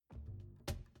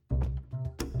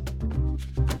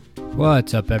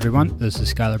What's up, everyone? This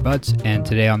is Skylar Butts, and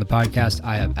today on the podcast,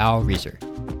 I have Al Reeser.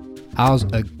 Al's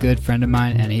a good friend of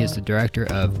mine, and he is the director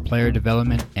of player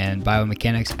development and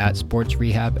biomechanics at Sports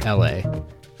Rehab LA.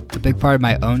 A big part of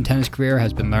my own tennis career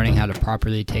has been learning how to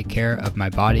properly take care of my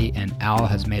body, and Al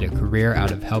has made a career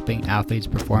out of helping athletes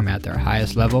perform at their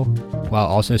highest level while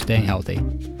also staying healthy.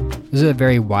 This is a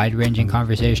very wide-ranging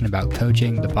conversation about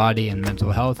coaching, the body, and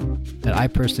mental health that I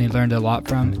personally learned a lot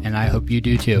from, and I hope you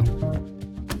do too.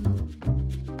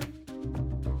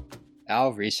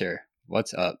 Al Reeser,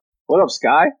 what's up? What up,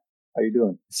 Sky? How you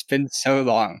doing? It's been so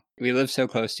long. We live so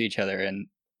close to each other, and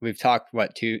we've talked,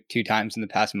 two times in the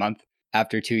past month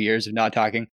after 2 years of not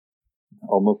talking?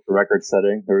 Almost record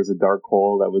setting. There was a dark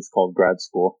hole that was called grad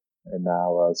school, and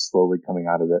now slowly coming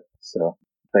out of it. So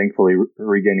thankfully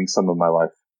regaining some of my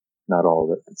life. Not all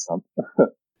of it, but some.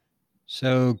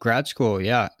 So grad school,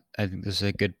 yeah. I think this is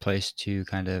a good place to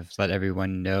kind of let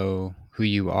everyone know who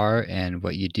you are and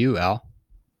what you do, Al.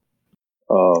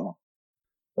 Oh,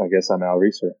 I guess I'm Al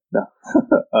Reeser. No.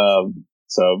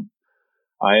 So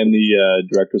I am the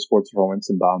director of sports performance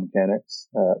and biomechanics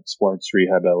at Sports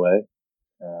Rehab LA.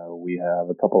 We have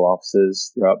a couple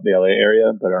offices throughout the LA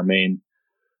area, but our main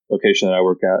location that I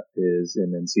work at is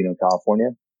in Encino,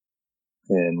 California.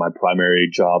 And my primary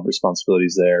job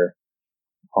responsibilities there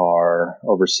are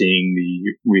overseeing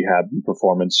the rehab and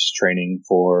performance training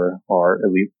for our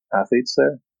elite athletes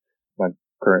there. My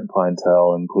current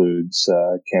clientele includes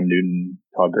Cam Newton,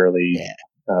 Todd Gurley,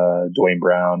 Dwayne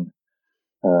Brown,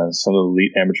 some of the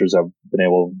elite amateurs I've been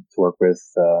able to work with,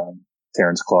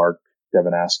 Terrence Clark,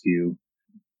 Devin Askew,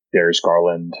 Darius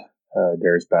Garland,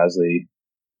 Darius Basley,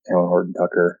 Taylor Horton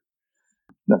Tucker.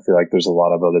 And I feel like there's a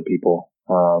lot of other people,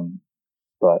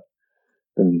 but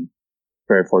been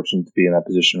very fortunate to be in that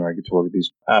position where I get to work with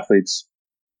these athletes.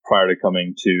 Prior to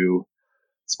coming to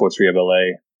Sports Rehab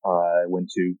LA, I went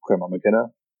to Claremont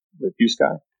McKenna with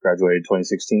USky, graduated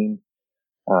 2016,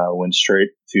 went straight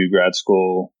to grad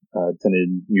school,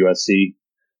 attended USC.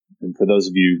 And for those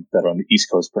of you that are on the East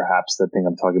Coast, perhaps that think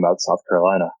I'm talking about South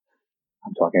Carolina,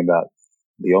 I'm talking about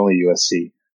the only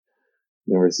USC,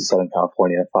 University of Southern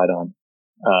California, Phi-Don.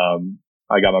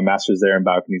 I got my master's there in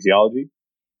biokinesiology,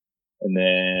 and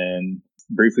then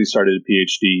briefly started a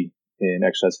PhD in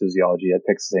exercise physiology at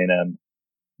Texas A&M,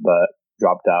 but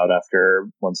dropped out after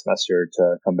one semester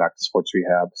to come back to sports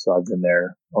rehab. So I've been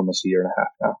there almost a year and a half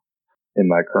now in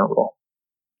my current role.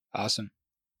 Awesome.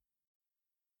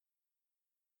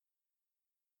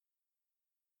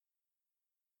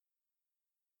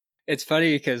 It's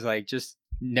funny because just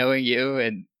knowing you,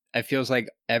 and it feels like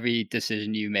every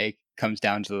decision you make comes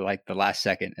down to the last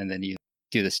second, and then you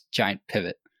do this giant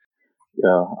pivot.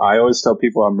 Yeah, I always tell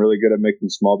people I'm really good at making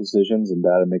small decisions and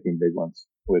bad at making big ones,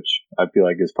 which I feel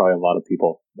like is probably a lot of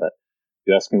people. But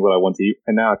you ask me what I want to eat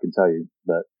right now, I can tell you.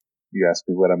 But you ask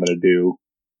me what I'm going to do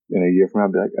in a year from now,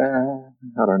 I'll be like,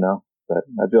 I don't know. But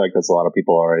I feel like that's a lot of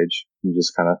people our age. You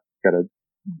just kind of got to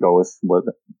go with what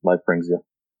life brings you.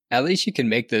 At least you can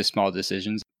make those small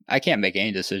decisions. I can't make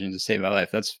any decisions to save my life.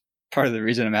 That's part of the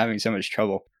reason I'm having so much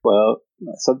trouble. Well,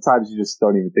 sometimes you just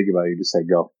don't even think about it. You just say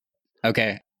go.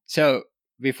 Okay. So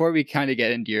before we kind of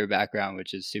get into your background,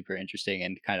 which is super interesting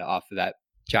and kind of off of that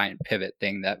giant pivot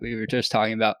thing that we were just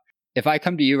talking about, if I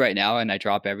come to you right now and I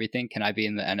drop everything, can I be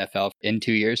in the NFL in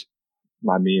 2 years?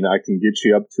 I mean, I can get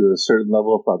you up to a certain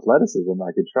level of athleticism.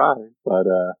 I could try, but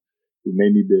we may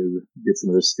need to get some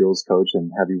of the skills coach and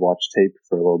have you watch tape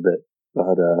for a little bit.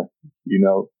 But,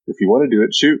 if you want to do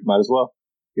it, shoot, might as well.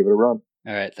 Give it a run.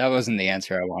 All right. That wasn't the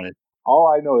answer I wanted. All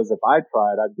I know is if I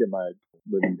tried, I'd get my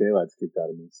living daylights kicked out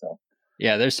of me. So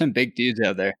yeah, there's some big dudes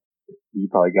out there. You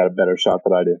probably got a better shot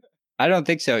than I do. I don't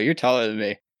think so. You're taller than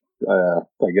me.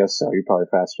 I guess so. You're probably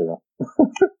faster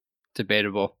though.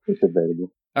 Debatable. It's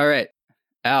debatable. All right.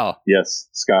 Al. Yes,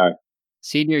 Sky.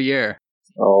 Senior year.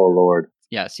 Oh, Lord.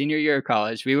 Yeah, senior year of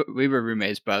college. We were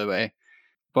roommates, by the way.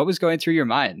 What was going through your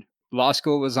mind? Law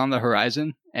school was on the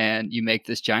horizon, and you make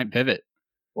this giant pivot.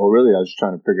 Well, really, I was just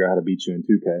trying to figure out how to beat you in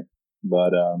 2K.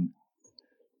 But,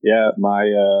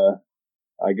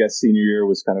 I guess senior year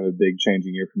was kind of a big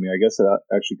changing year for me. I guess it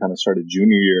actually kind of started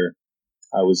junior year.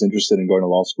 I was interested in going to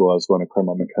law school. I was going to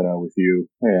Claremont McKenna with you.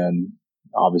 And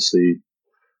obviously,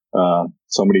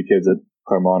 so many kids at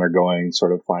Claremont are going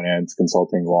sort of finance,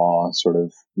 consulting, law, sort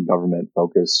of government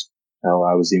focus. Hell,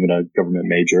 I was even a government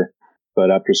major.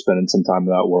 But after spending some time in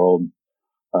that world,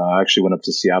 I actually went up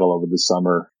to Seattle over the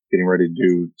summer, getting ready to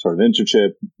do sort of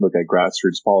internship, look at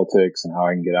grassroots politics and how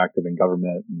I can get active in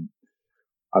government. And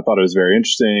I thought it was very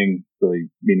interesting, really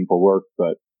meaningful work,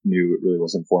 but knew it really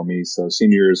wasn't for me. So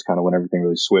senior year is kind of when everything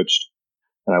really switched.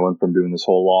 And I went from doing this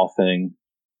whole law thing,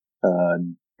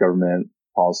 government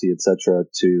policy, etc.,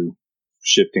 to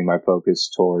shifting my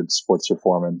focus towards sports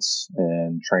performance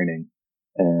and training.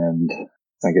 And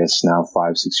I guess now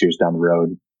 5-6 years down the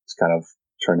road, it's kind of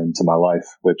turned into my life,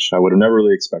 which I would have never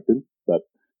really expected, but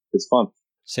it's fun.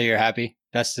 So you're happy?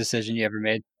 Best decision you ever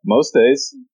made? Most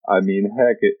days. I mean,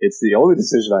 heck, it's the only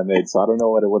decision I made. So I don't know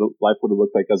what life would have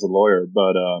looked like as a lawyer,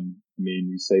 but I mean,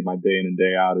 you say my day in and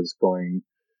day out is going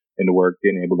into work,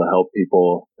 being able to help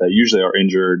people that usually are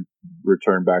injured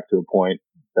return back to a point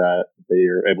that they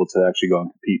are able to actually go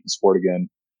and compete in sport again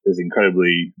is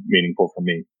incredibly meaningful for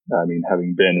me. I mean,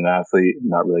 having been an athlete,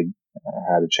 not really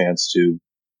had a chance to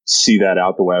see that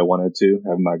out the way I wanted to,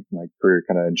 have my career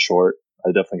kind of in short. I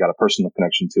definitely got a personal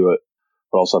connection to it,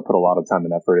 but also I put a lot of time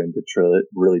and effort into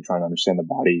really trying to understand the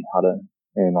body,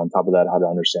 and on top of that, how to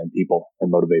understand people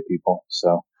and motivate people. So,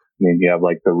 I mean, you have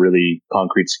like the really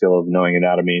concrete skill of knowing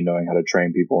anatomy, knowing how to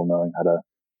train people, knowing how to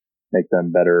make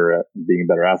them better at being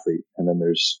a better athlete. And then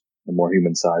there's the more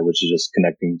human side, which is just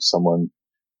connecting someone,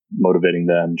 motivating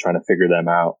them, trying to figure them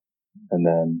out. And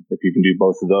then if you can do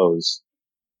both of those,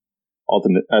 at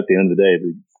the end of the day,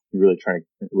 you're really trying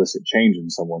to elicit change in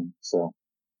someone. So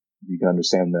you can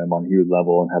understand them on a huge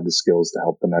level and have the skills to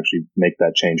help them actually make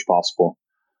that change possible.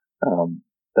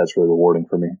 That's really rewarding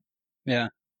for me. Yeah.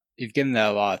 You've given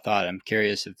that a lot of thought. I'm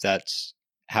curious if that's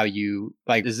how you,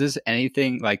 like, is this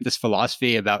anything like this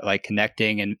philosophy about like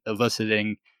connecting and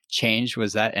eliciting change?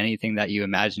 Was that anything that you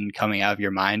imagined coming out of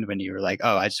your mind when you were like,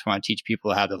 oh, I just want to teach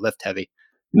people how to lift heavy?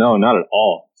 No, not at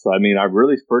all. So, I mean, I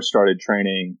really first started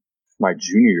training my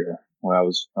junior year when I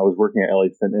was working at LA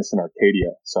Fitness in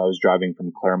Arcadia. So I was driving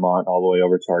from Claremont all the way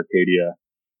over to Arcadia,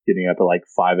 getting up at like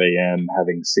 5 a.m.,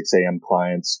 having 6 a.m.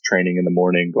 clients, training in the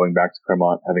morning, going back to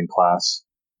Claremont, having class,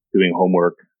 doing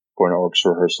homework, going to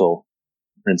orchestra rehearsal,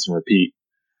 rinse and repeat.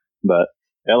 But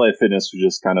LA Fitness was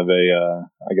just kind of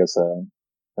an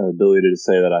ability to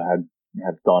say that I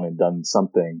had gone and done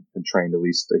something and trained at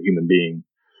least a human being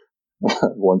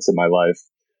once in my life.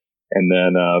 And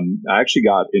then I actually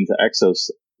got into Exos,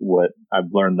 what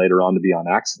I've learned later on to be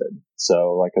on accident.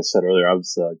 So like I said earlier, I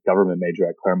was a government major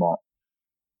at Claremont.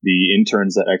 The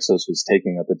interns that Exos was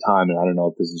taking at the time, and I don't know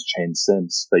if this has changed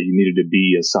since, but you needed to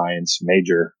be a science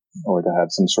major or to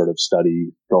have some sort of study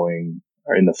going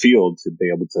or in the field to be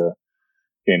able to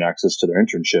gain access to their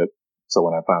internship. So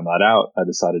when I found that out, I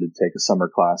decided to take a summer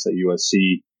class at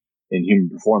USC in human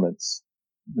performance.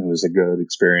 It was a good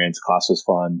experience. Class was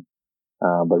fun.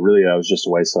 But really, I was just a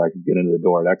way so I could get into the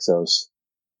door at Exos.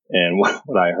 And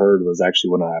what I heard was actually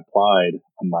when I applied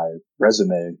on my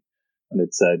resume, and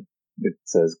it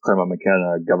says Claremont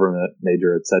McKenna, government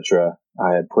major, etc.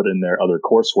 I had put in there other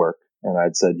coursework, and I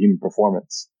had said human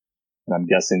performance. And I'm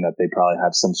guessing that they probably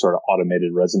have some sort of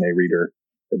automated resume reader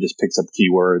that just picks up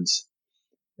keywords.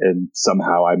 And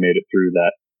somehow I made it through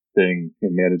that thing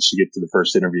and managed to get to the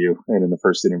first interview. And in the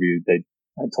first interview,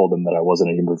 I told them that I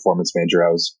wasn't a human performance major.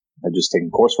 I'd just taken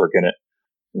coursework in it.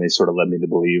 And they sort of led me to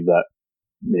believe that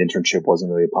the internship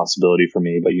wasn't really a possibility for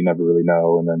me, but you never really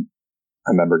know. And then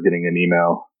I remember getting an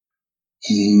email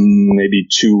maybe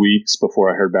 2 weeks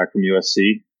before I heard back from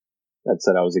USC that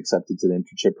said I was accepted to the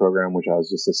internship program, which I was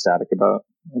just ecstatic about.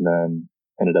 And then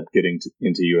ended up getting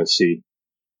into USC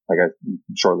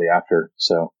shortly after.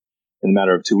 So in a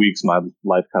matter of 2 weeks, my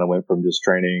life kind of went from just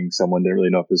training someone, didn't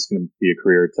really know if this was going to be a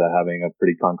career, to having a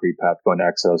pretty concrete path going to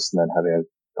Exos, and then having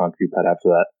a concrete path after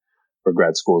that for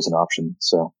grad school as an option.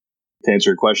 So to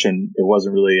answer your question, it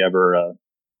wasn't really ever a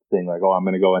thing like, oh, I'm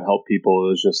going to go and help people. It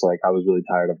was just like, I was really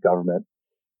tired of government,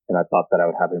 and I thought that I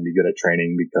would happen to be good at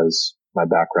training because my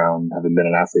background, having been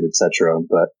an athlete, etc.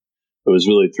 But it was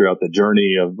really throughout the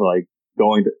journey of like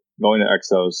going to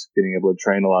Exos, getting able to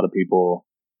train a lot of people,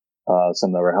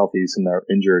 some that were healthy, some that were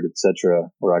injured,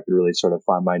 etc., where I could really sort of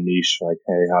find my niche. Like,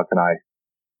 hey, how can I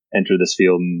enter this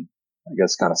field and I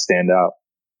guess kind of stand out?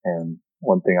 And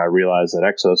one thing I realized at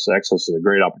Exos is a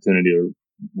great opportunity to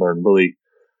learn really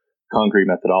concrete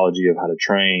methodology of how to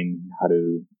train, how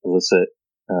to elicit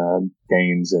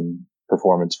gains and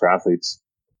performance for athletes.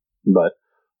 But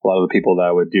a lot of the people that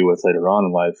I would deal with later on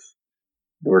in life,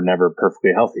 they were never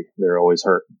perfectly healthy. They were always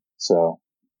hurt. So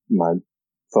my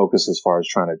focus as far as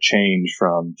trying to change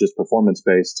from just performance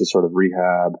based to sort of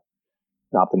rehab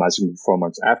and optimizing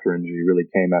performance after injury really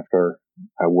came after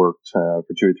I worked for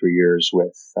 2 or 3 years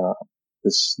with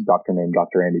this doctor named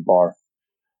Dr. Andy Barr.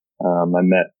 I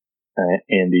met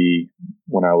Andy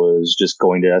when I was just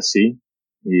going to SC.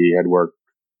 He had worked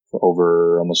for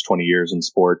over almost 20 years in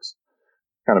sports.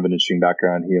 Kind of an interesting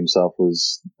background. He himself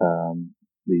was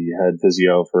the head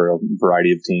physio for a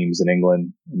variety of teams in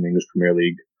England, in the English Premier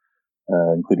League,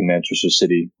 including Manchester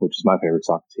City, which is my favorite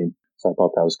soccer team. So I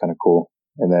thought that was kind of cool.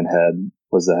 and then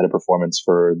was the head of performance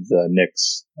for the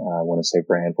Knicks, I want to say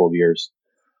for a handful of years.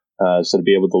 So to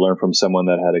be able to learn from someone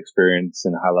that had experience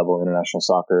in high level international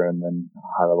soccer and then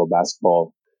high level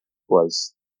basketball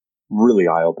was really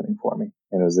eye opening for me.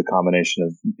 And it was the combination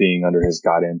of being under his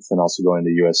guidance and also going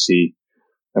to USC,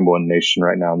 number one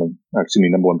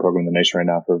program in the nation right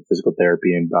now for physical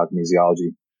therapy and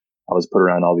biokinesiology. I was put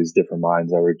around all these different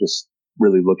minds that were just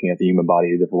really looking at the human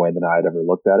body a different way than I had ever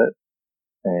looked at it.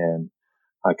 And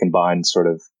I combined sort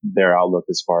of their outlook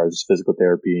as far as physical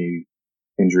therapy,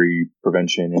 injury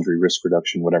prevention, injury risk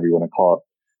reduction, whatever you want to call it,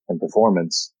 and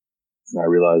performance. And I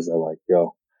realized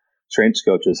that strength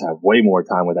coaches have way more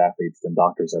time with athletes than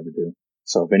doctors ever do.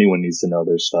 So if anyone needs to know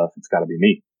their stuff, it's got to be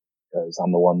me, because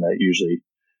I'm the one that usually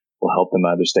will help them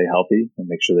either stay healthy and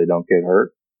make sure they don't get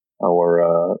hurt,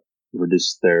 or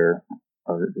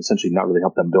or essentially not really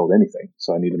help them build anything.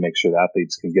 So I need to make sure the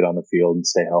athletes can get on the field and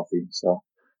stay healthy. So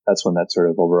that's when that sort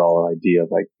of overall idea of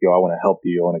I want to help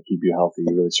you, I want to keep you healthy,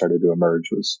 really started to emerge,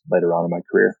 was later on in my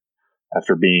career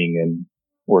after being and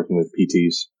working with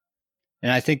PTs.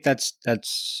 And I think that's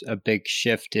a big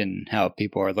shift in how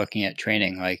people are looking at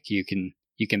training. Like you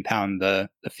can pound the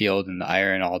field and the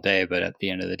iron all day, but at the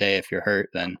end of the day, if you're hurt,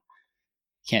 then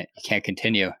you can't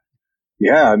continue.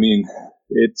 Yeah, I mean,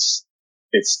 it's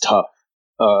tough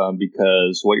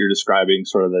because what you're describing,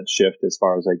 sort of that shift as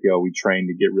far as we train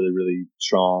to get really, really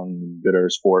strong and good at our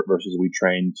sport versus we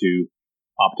train to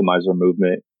optimize our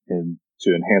movement and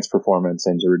to enhance performance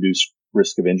and to reduce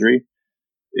risk of injury,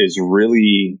 is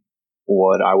really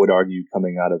what I would argue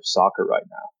coming out of soccer right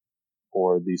now,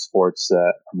 or these sports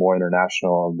that are more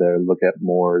international. They look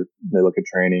at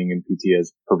training and PT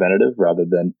as preventative rather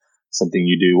than something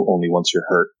you do only once you're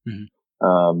hurt.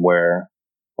 Mm-hmm. Where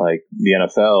like the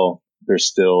NFL, there's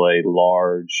still a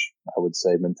large, I would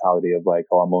say, mentality of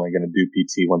I'm only going to do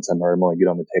PT once I'm hurt. I'm only get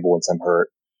on the table once I'm hurt.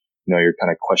 You're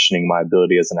kind of questioning my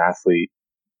ability as an athlete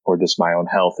or just my own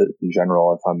health in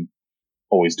general if I'm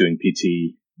always doing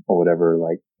PT or whatever.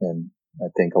 And I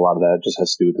think a lot of that just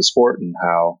has to do with the sport and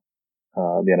how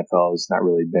the NFL has not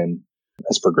really been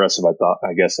as progressive,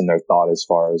 I guess, in their thought as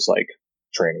far as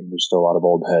training. There's still a lot of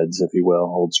old heads, if you will,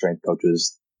 old strength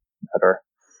coaches that are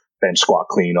bench squat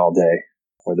clean all day,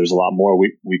 where there's a lot more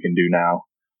we can do now.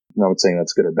 I'm not saying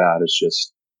that's good or bad. It's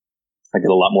just I get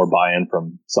a lot more buy-in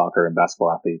from soccer and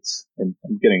basketball athletes, and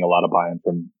I'm getting a lot of buy-in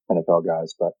from NFL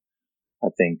guys. But I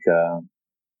think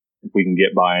if we can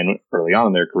get buy-in early on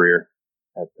in their career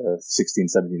at the 16,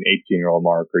 17, 18-year-old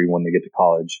mark, or even when they get to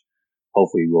college,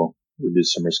 hopefully we'll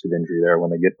reduce some risk of injury there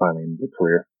when they get finally into their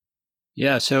career.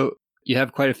 Yeah. So you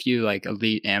have quite a few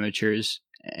elite amateurs,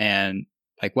 and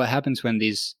what happens when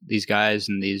these guys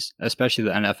and especially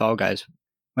the NFL guys,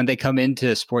 when they come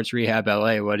into Sports Rehab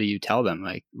LA, what do you tell them?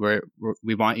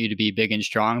 We want you to be big and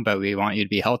strong, but we want you to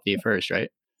be healthy first, right?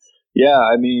 Yeah.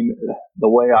 I mean, the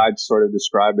way I'd sort of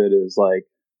describe it is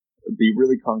be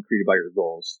really concrete about your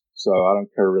goals. So I don't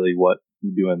care really what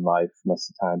you do in life. Most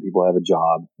of the time people have a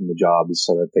job, and the job is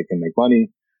so that they can make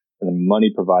money, and the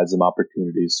money provides them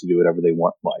opportunities to do whatever they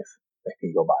want in life. They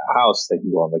can go buy a house, they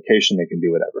can go on vacation, they can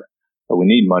do whatever. But we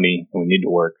need money and we need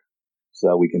to work so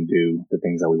that we can do the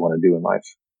things that we want to do in life.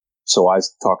 So I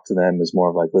talk to them as more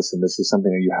of listen, this is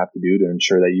something that you have to do to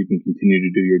ensure that you can continue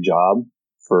to do your job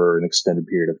for an extended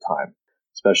period of time,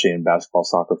 especially in basketball,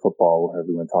 soccer, football, wherever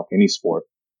you want to talk, any sport.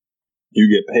 You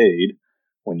get paid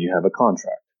when you have a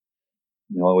contract.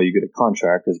 The only way you get a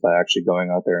contract is by actually going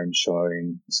out there and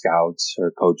showing scouts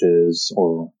or coaches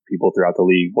or people throughout the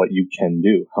league what you can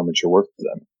do, how much you're worth to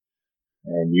them.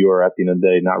 And you are, at the end of the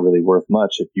day, not really worth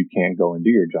much if you can't go and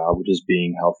do your job, which is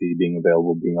being healthy, being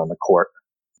available, being on the court.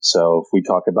 So if we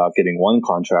talk about getting one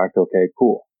contract, okay,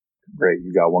 cool. Great.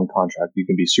 You got one contract. You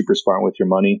can be super smart with your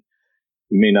money.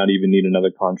 You may not even need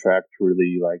another contract to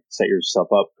really set yourself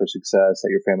up for success,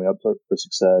 set your family up for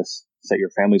success, set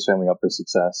your family's family up for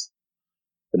success.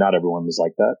 But not everyone is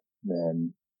like that.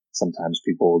 And sometimes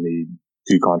people need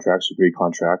 2 contracts or 3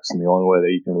 contracts. And the only way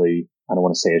that you can really, I don't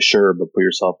want to say assure, but put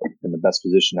yourself in the best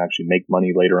position to actually make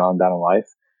money later on down in life,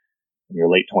 in your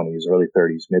late 20s, early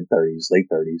 30s, mid 30s, late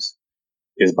 30s,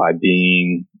 is by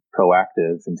being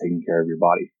proactive and taking care of your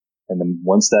body. And then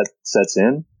once that sets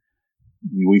in,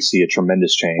 we see a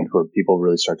tremendous change where people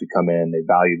really start to come in, they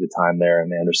value the time there,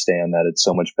 and they understand that it's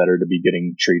so much better to be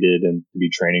getting treated and to be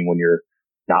training when you're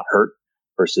not hurt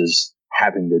versus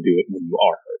having to do it when you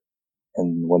are hurt.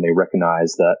 And when they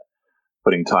recognize that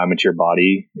putting time into your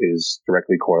body is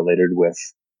directly correlated with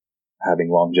having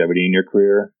longevity in your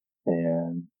career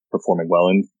and performing well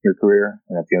in your career,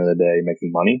 and at the end of the day,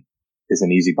 making money, is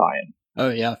an easy buy-in. Oh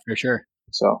yeah, for sure.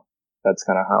 So that's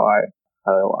kind of how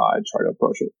I try to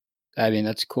approach it. I mean,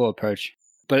 that's a cool approach.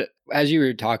 But as you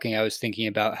were talking, I was thinking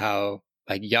about how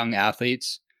like young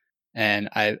athletes, and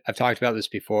I've talked about this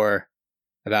before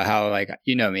about how like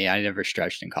you know me, I never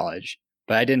stretched in college,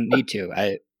 but I didn't need to.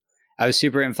 I was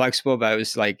super inflexible, but I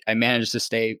was like I managed to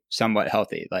stay somewhat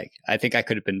healthy. Like I think I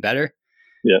could have been better,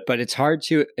 Yeah. but it's hard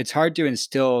to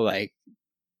instill like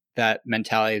that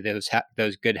mentality,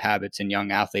 those good habits in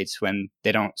young athletes when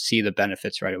they don't see the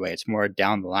benefits right away. It's more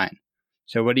down the line.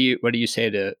 So what do you say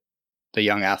to the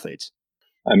young athletes?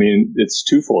 I mean, it's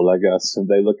twofold, I guess. If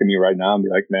they look at me right now and be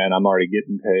like, man, I'm already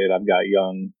getting paid. I'm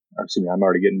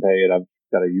already getting paid. I've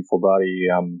got a youthful body.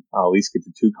 I'll at least get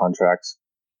to two contracts.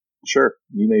 Sure.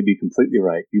 You may be completely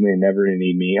right. You may never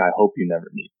need me. I hope you never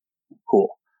need me. Cool.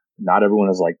 Not everyone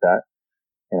is like that.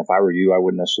 And if I were you, I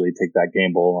wouldn't necessarily take that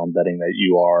gamble on betting that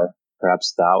you are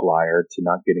perhaps the outlier to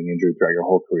not getting injured throughout your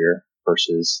whole career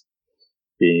versus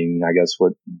being, I guess,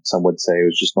 what some would say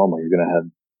was just normal. You're going to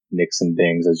have nicks and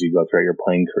dings as you go throughout your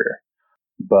playing career.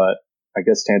 But I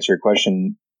guess to answer your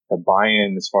question, the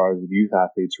buy-in as far as youth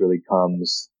athletes really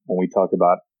comes when we talk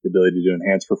about the ability to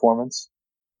enhance performance.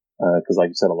 Because like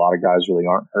you said, a lot of guys really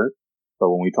aren't hurt. But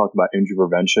when we talk about injury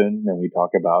prevention and we talk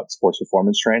about sports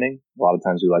performance training, a lot of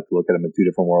times we like to look at them in two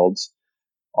different worlds,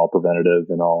 all preventative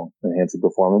and all enhancing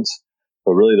performance.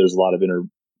 But really there's a lot of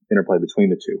interplay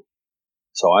between the two.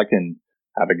 So I can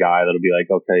have a guy that'll be like,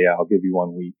 okay, yeah, I'll give you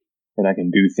 1 week, and I can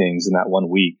do things in that 1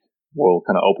 week will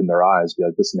kind of open their eyes, be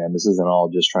like, listen, man, this isn't all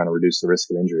just trying to reduce the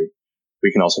risk of injury.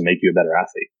 We can also make you a better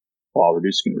athlete while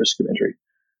reducing the risk of injury.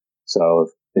 So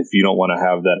if you don't want to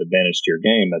have that advantage to your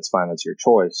game, that's fine. That's your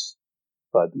choice.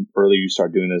 But the earlier you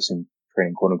start doing this and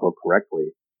training quote unquote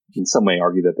correctly, in some may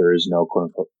argue that there is no quote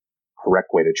unquote correct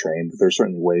way to train, but there are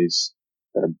certainly ways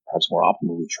that are perhaps more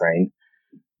optimally trained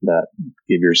that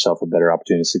give yourself a better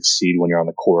opportunity to succeed when you're on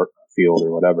the court, field,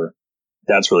 or whatever.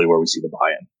 That's really where we see the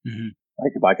buy-in. Mm-hmm.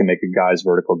 Like if I can make a guy's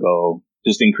vertical go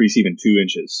just increase even 2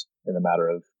 inches in a matter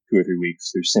of 2 or 3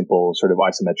 weeks through simple sort of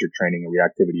isometric training and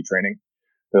reactivity training,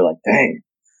 they're like, dang,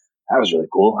 that was really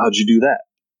cool. How'd you do that?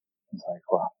 It's like,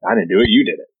 well, I didn't do it. You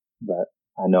did it. But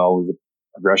I know the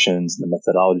progressions and the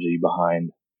methodology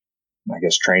behind, I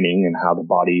guess, training and how the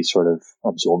body sort of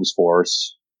absorbs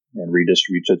force and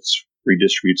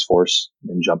redistributes force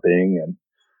in jumping and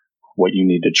what you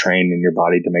need to train in your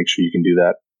body to make sure you can do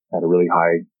that at a really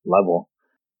high level.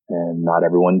 And not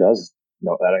everyone does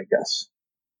know that, I guess.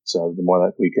 So the more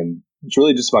that we can, it's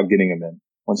really just about getting them in.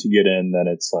 Once you get in, then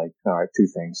it's like, all right, two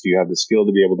things. Do you have the skill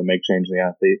to be able to make change in the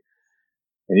athlete?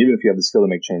 And even if you have the skill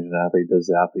to make change in an athlete, does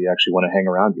the athlete actually want to hang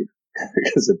around you?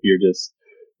 Because if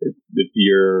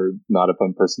you're not a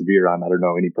fun person to be around, I don't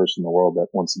know any person in the world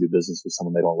that wants to do business with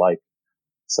someone they don't like.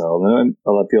 So then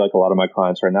I feel like a lot of my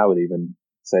clients right now would even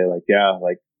say like, yeah,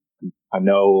 like I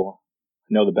know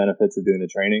the benefits of doing the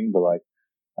training, but like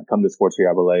I come to Sports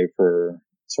Rehab LA for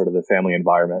sort of the family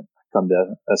environment. I come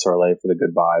to SRLA for the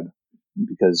good vibe,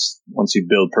 because once you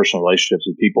build personal relationships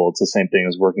with people, it's the same thing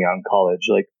as working out in college.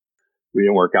 Like we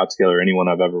didn't work out together. Anyone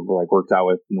I've ever like worked out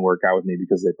with didn't work out with me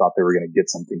because they thought they were going to get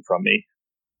something from me.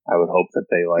 I would hope that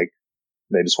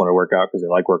they just want to work out because they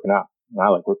like working out, and I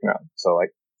like working out. So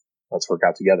like, let's work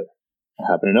out together.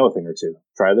 I happen to know a thing or two.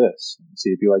 Try this.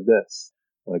 See if you like this.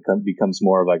 When it becomes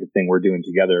more of like a thing we're doing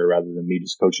together rather than me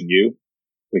just coaching you,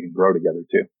 we can grow together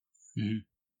too. Mm-hmm.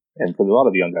 And for a lot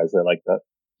of the young guys, they like that.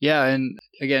 Yeah, and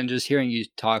again, just hearing you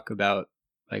talk about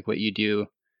like what you do,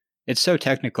 it's so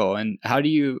technical. And how do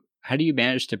you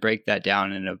manage to break that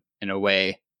down in a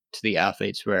way to the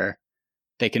athletes where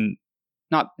they can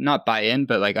not buy in,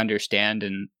 but like understand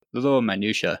and the little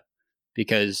minutia?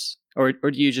 Because or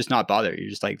do you just not bother? You're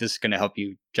just like, this is going to help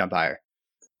you jump higher.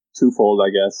 Twofold,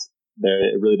 I guess.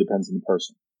 It really depends on the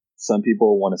person. Some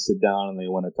people want to sit down and they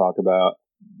want to talk about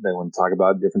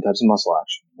different types of muscle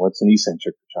action. What's an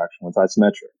eccentric contraction? What's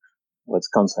isometric? What's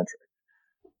concentric?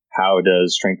 How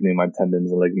does strengthening my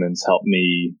tendons and ligaments help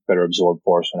me better absorb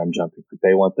force when I'm jumping? If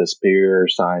they want this pure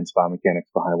science,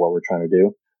 biomechanics behind what we're trying to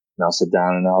do, and I'll sit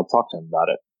down and I'll talk to them about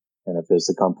it. And if it's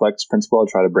a complex principle, I'll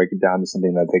try to break it down to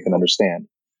something that they can understand.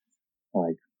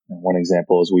 Like one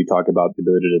example is we talk about the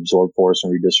ability to absorb force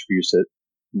and redistribute it,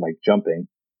 like jumping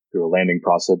through a landing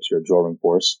process. You're absorbing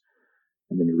force,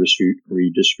 and then you're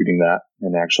redistributing that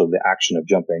in actually the action of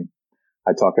jumping.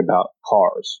 I talk about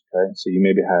cars. Okay, so you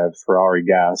maybe have Ferrari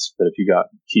gas, but if you got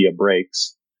Kia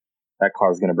brakes, that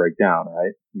car is going to break down,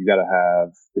 right? You got to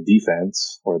have the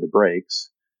defense or the brakes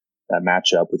that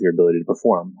match up with your ability to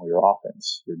perform, or your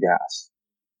offense, your gas.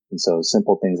 And so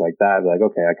simple things like that, like,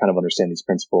 okay, I kind of understand these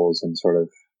principles in sort of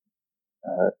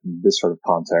this sort of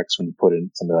context when you put in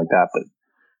something like that. But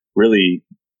really,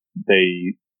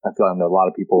 I feel like a lot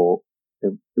of people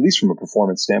at least from a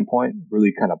performance standpoint,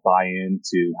 really kind of buy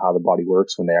into how the body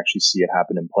works when they actually see it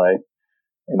happen in play.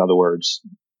 In other words,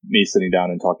 me sitting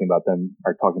down and talking about them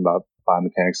or talking about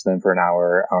biomechanics to them for an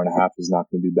hour, hour and a half is not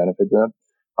going to do benefit to them.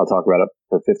 I'll talk about it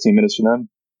for 15 minutes for them.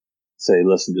 Say,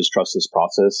 listen, just trust this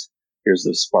process. Here's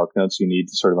the spark notes you need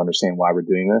to sort of understand why we're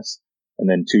doing this. And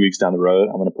then 2 weeks down the road,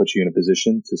 I'm going to put you in a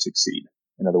position to succeed.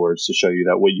 In other words, to show you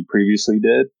that what you previously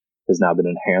did has now been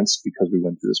enhanced because we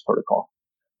went through this protocol.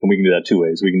 And we can do that two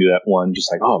ways. We can do that one,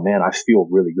 just like, oh man, I feel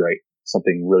really great.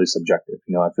 Something really subjective.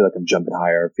 I feel like I'm jumping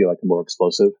higher. I feel like I'm more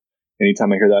explosive.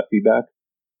 Anytime I hear that feedback,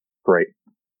 great.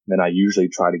 Then I usually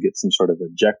try to get some sort of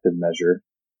objective measure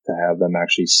to have them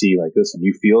actually see like, listen,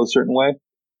 you feel a certain way.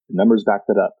 The numbers back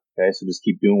that up. Okay. So just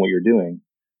keep doing what you're doing.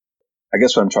 I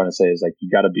guess what I'm trying to say is like,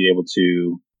 you got to be able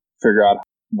to figure out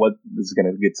what is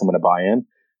going to get someone to buy in,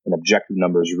 and objective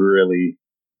numbers really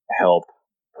help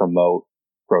promote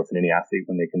growth in any athlete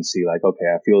when they can see like, okay,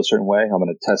 I feel a certain way. I'm going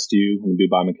to test you. I'm going to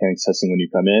do biomechanics testing when you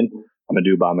come in. I'm going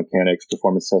to do biomechanics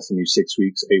performance testing you 6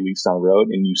 weeks, 8 weeks down the road.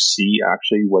 And you see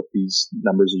actually what these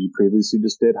numbers that you previously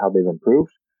just did, how they've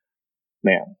improved.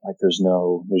 Man, like there's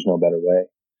no better way.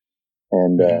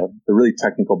 And the really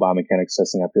technical biomechanics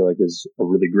testing, I feel like, is a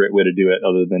really great way to do it,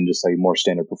 other than just like more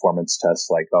standard performance tests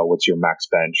like, oh, what's your max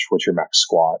bench? What's your max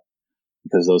squat?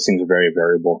 Because those things are very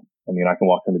variable. I mean, I can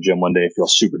walk in the gym one day, feel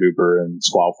super duper and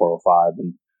squat 405,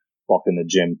 and walk in the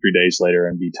gym 3 days later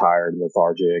and be tired,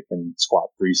 lethargic, and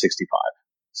squat 365.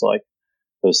 So like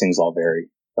those things all vary.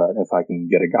 But if I can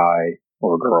get a guy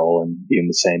or a girl and be in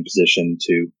the same position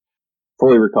to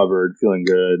fully recovered, feeling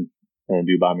good, and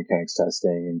do biomechanics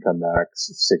testing and come back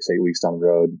 6, 8 weeks down the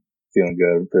road, feeling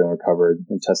good, feeling recovered,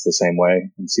 and test the same way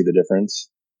and see the difference,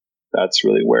 that's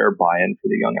really where buy-in for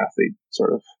the young athlete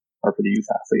sort of, or for the youth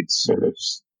athletes sort of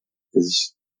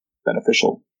is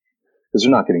beneficial, because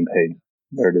they're not getting paid.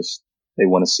 They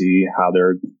want to see how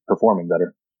they're performing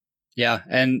better. Yeah.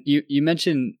 And you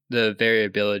mentioned the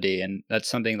variability, and that's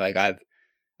something like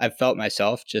I've felt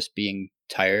myself, just being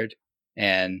tired.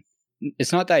 And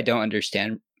it's not that I don't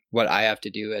understand what I have to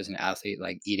do as an athlete,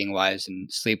 like eating wise and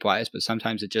sleep wise, but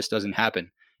sometimes it just doesn't happen.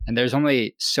 And there's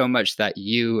only so much that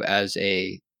you as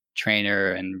a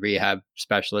trainer and rehab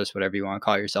specialist, whatever you want to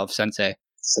call yourself, sensei,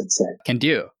 can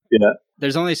do. Yeah.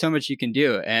 There's only so much you can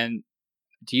do. And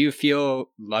do you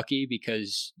feel lucky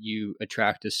because you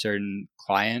attract a certain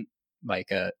client,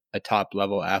 like a top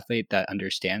level athlete that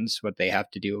understands what they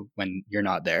have to do when you're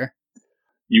not there?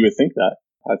 You would think that.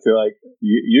 I feel like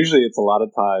usually it's a lot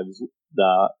of times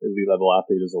the elite level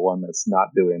athlete is the one that's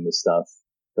not doing the stuff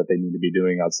that they need to be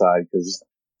doing outside, because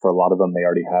for a lot of them, they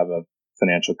already have a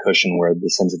financial cushion where the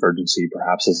sense of urgency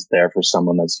perhaps is there for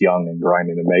someone that's young and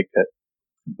grinding to make it.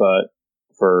 But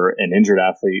for an injured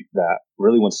athlete that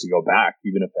really wants to go back,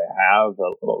 even if they have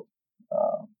a little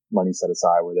money set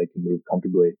aside where they can move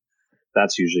comfortably,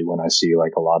 that's usually when I see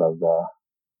like a lot of,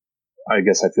 I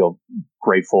guess I feel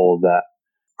grateful that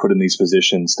put in these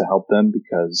positions to help them,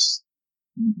 because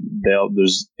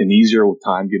there's an easier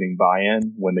time getting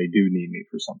buy-in when they do need me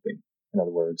for something. In other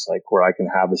words, like where I can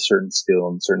have a certain skill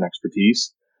and certain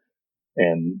expertise,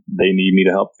 and they need me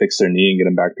to help fix their knee and get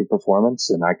them back to performance,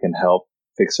 and I can help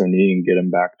fix their knee and get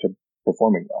them back to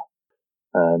performing well.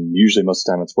 And usually most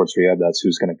of the time at sports rehab, that's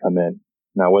who's going to come in.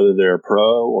 Now, whether they're a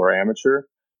pro or amateur,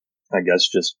 I guess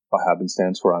just by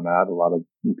happenstance where I'm at, a lot of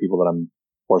the people that I'm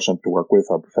fortunate to work with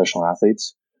are professional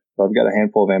athletes. So I've got a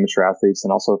handful of amateur athletes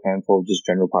and also a handful of just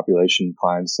general population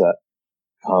clients that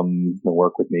come and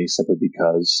work with me simply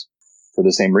because, for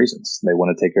the same reasons. They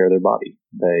want to take care of their body.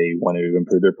 They want to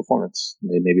improve their performance.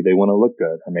 Maybe they want to look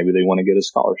good, or maybe they want to get a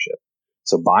scholarship.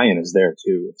 So buy-in is there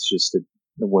too. It's just that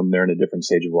when they're in a different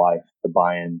stage of life, the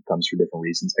buy-in comes for different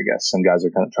reasons, I guess. Some guys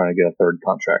are kind of trying to get a third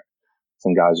contract.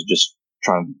 Some guys are just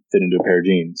trying to fit into a pair of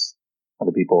jeans.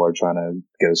 Other people are trying to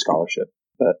get a scholarship.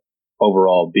 But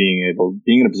overall, being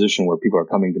in a position where people are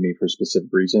coming to me for a specific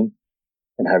reason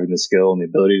and having the skill and the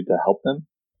ability to help them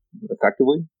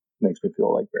effectively makes me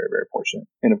feel like very, very fortunate.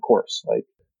 And of course, like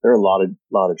there are a lot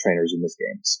of trainers in this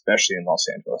game, especially in Los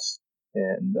Angeles.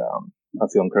 And I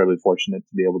feel incredibly fortunate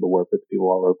to be able to work with the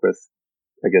people I work with.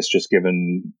 I guess just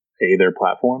given A, their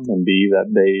platform, and B, that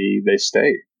they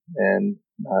stay. And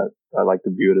I like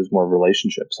to view it as more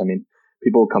relationships. I mean,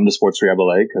 people come to Sports Rehab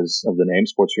LA because of the name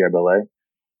Sports Rehab LA,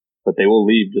 but they will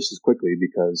leave just as quickly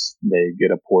because they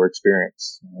get a poor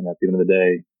experience. And at the end of the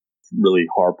day, really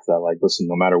harp that, like, listen,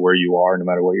 no matter where you are, no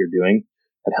matter what you're doing,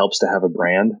 it helps to have a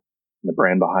brand. And the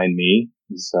brand behind me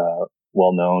is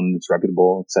well known, it's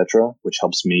reputable, etc., which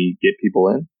helps me get people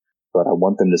in. But I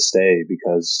want them to stay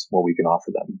because what we can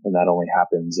offer them. And that only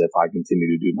happens if I continue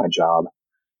to do my job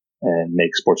and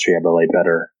make Sports Rehab LA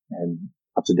better and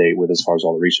up to date with as far as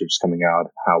all the research coming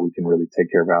out, how we can really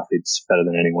take care of athletes better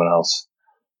than anyone else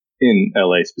in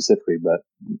LA specifically, but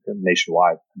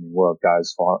nationwide. I mean, we'll have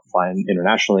guys flying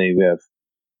internationally. We have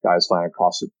guys flying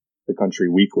across the country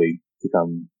weekly to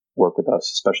come work with us,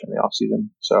 especially in the off season.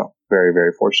 So very,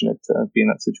 very fortunate to be in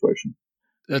that situation.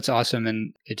 That's awesome.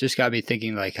 And it just got me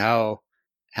thinking, like, how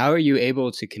are you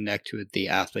able to connect with the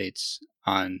athletes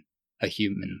on a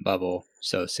human level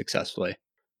so successfully?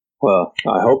 Well,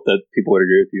 I hope that people would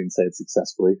agree with you and say it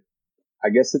successfully. I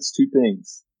guess it's two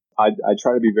things. I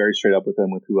try to be very straight up with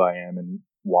them with who I am and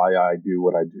why I do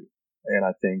what I do. And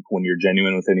I think when you're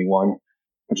genuine with anyone,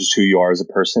 which is who you are as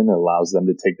a person, it allows them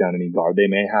to take down any guard they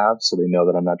may have, so they know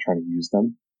that I'm not trying to use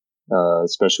them,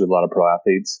 especially with a lot of pro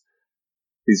athletes.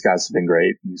 These guys have been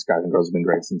great. These guys and girls have been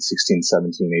great since 16,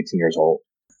 17, 18 years old.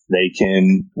 They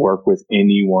can work with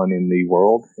anyone in the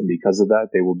world, and because of that,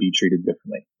 they will be treated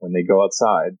differently. When they go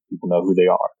outside, people know who they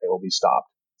are. They will be stopped,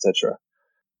 etc.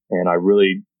 And I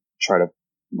really try to,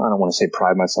 I don't want to say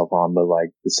pride myself on, but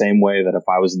like the same way that if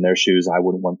I was in their shoes, I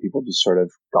wouldn't want people just sort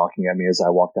of gawking at me as I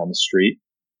walk down the street.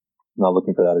 I'm not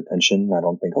looking for that attention. I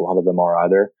don't think a lot of them are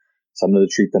either. So I'm going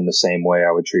to treat them the same way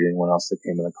I would treat anyone else that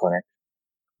came in the clinic.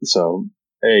 So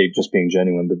A, just being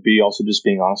genuine, but B, also just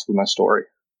being honest with my story.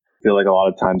 I feel like a lot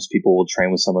of times people will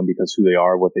train with someone because who they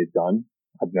are, what they've done.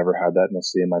 I've never had that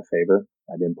necessarily in my favor.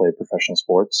 I didn't play professional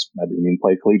sports. I didn't even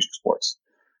play collegiate sports.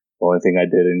 The only thing I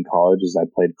did in college is I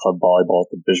played club volleyball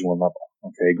at the Division I level.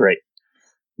 Okay, great.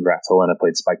 Congrats. Oh, and I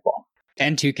played spike ball.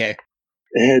 And 2K.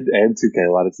 And 2K,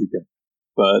 a lot of 2K.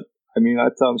 But I mean, I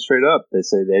tell them straight up. They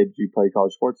say, hey, did you play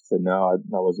college sports? I said, no,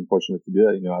 I wasn't fortunate to do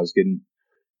that. I was getting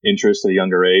interest at a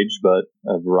younger age, but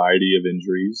a variety of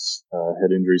injuries,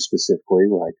 head injuries specifically,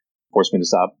 like forced me to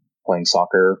stop playing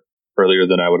soccer earlier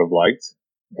than I would have liked.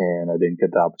 And I didn't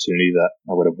get the opportunity that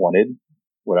I would have wanted.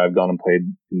 Would I have gone and played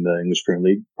in the English Premier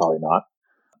League? Probably not.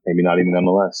 Maybe not even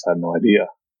MLS. I have no idea.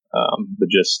 But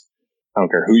just, I don't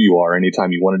care who you are.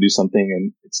 Anytime you want to do something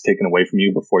and it's taken away from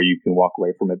you before you can walk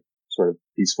away from it sort of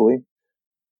peacefully,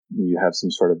 you have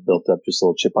some sort of built up just a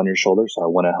little chip on your shoulder. So I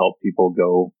want to help people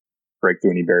go break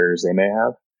through any barriers they may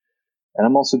have. And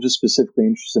I'm also just specifically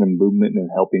interested in movement and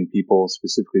helping people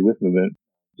specifically with movement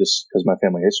just because of my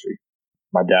family history.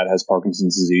 My dad has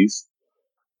Parkinson's disease,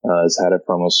 has had it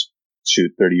for almost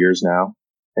 30 years now,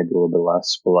 maybe a little bit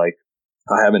less, but like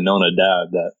I haven't known a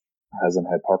dad that hasn't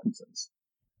had Parkinson's.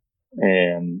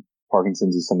 And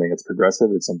Parkinson's is something that's progressive.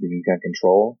 It's something you can't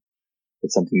control.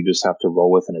 It's something you just have to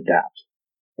roll with and adapt.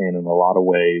 And in a lot of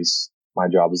ways, my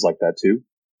job is like that too.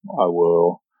 I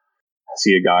will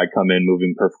see a guy come in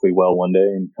moving perfectly well one day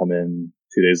and come in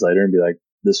 2 days later and be like,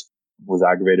 this was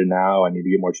aggravated now. I need to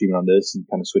get more treatment on this and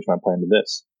kind of switch my plan to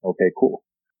this. Okay, cool.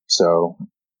 So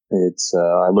it's,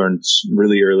 I learned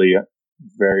really early,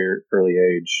 very early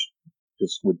age,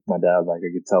 just with my dad, like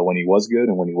I could tell when he was good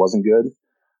and when he wasn't good.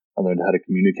 I learned how to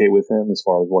communicate with him as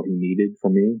far as what he needed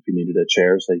from me. If he needed a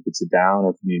chair so he could sit down,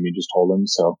 or if he needed me, just hold him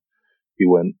so he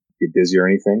wouldn't get dizzy or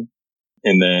anything.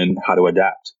 And then how to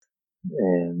adapt.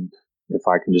 And if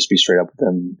I can just be straight up with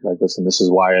them, like, listen, this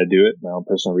is why I do it, my own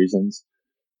personal reasons.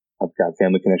 I've got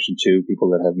family connection too, people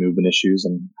that have movement issues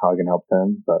and how I can help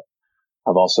them. But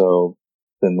I've also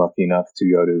been lucky enough to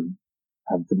go to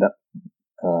have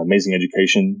amazing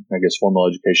education, I guess formal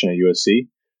education at USC, and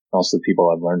also the people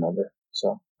I've learned under.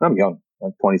 So I'm young,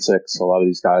 like 26. A lot of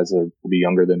these guys will be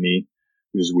younger than me,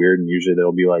 which is weird. And usually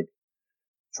they'll be like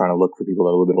trying to look for people that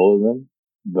are a little bit older than them.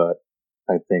 But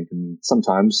I think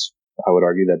sometimes I would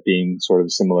argue that being sort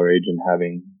of similar age and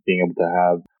being able to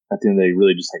have at the end of the day,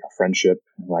 really just like a friendship,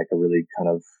 like a really kind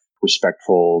of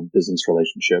respectful business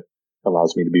relationship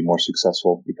allows me to be more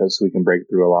successful because we can break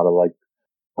through a lot of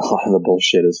the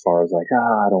bullshit as far as like,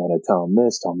 I don't want to tell them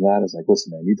this, tell them that. It's like,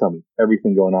 listen, man, you tell me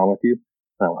everything going on with you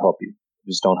and I will help you.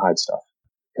 Just don't hide stuff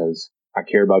because I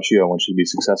care about you. I want you to be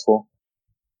successful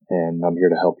and I'm here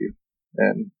to help you.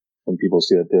 And when people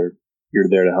see that you're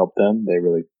there to help them,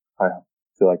 I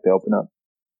feel like they open up.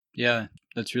 Yeah,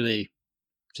 that's really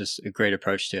just a great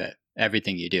approach to it.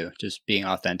 Everything you do, just being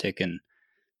authentic, and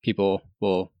people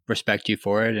will respect you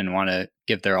for it and want to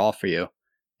give their all for you.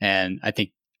 And I think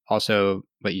also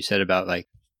what you said about like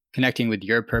connecting with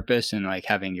your purpose and like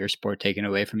having your sport taken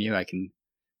away from you,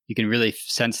 you can really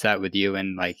sense that with you,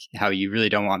 and like how you really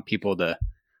don't want people to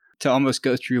almost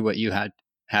go through what you had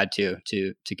to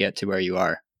get to where you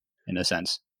are, in a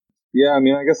sense. Yeah, I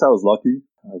mean, I guess I was lucky.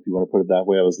 If you want to put it that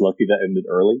way, I was lucky that ended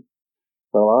early.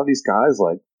 But a lot of these guys,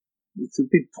 like, it's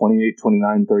 28,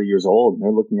 29, 30 years old, and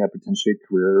they're looking at potentially a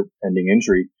career-ending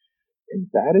injury. And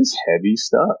that is heavy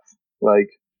stuff. Like,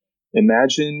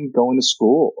 imagine going to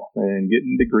school and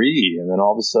getting a degree, and then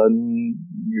all of a sudden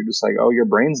you're just like, oh, your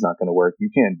brain's not going to work. You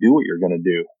can't do what you're going to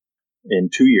do in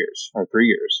 2 years or 3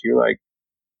 years. You're like,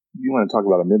 you want to talk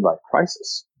about a midlife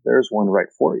crisis? There's one right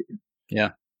for you.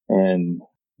 Yeah. And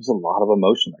there's a lot of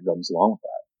emotion that comes along with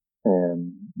that,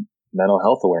 and mental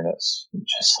health awareness,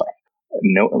 just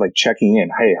like checking in.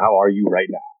 Hey, how are you right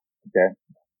now? Okay.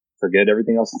 Forget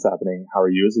everything else that's happening. How are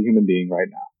you as a human being right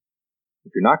now?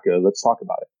 If you're not good, let's talk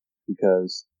about it.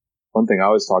 Because one thing I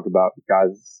always talk about with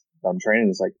guys that I'm training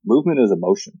is like, movement is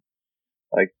emotion.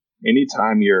 Like,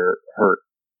 anytime you're hurt,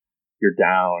 you're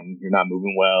down, you're not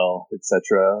moving well,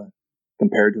 etc.,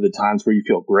 compared to the times where you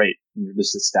feel great and you're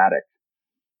just ecstatic.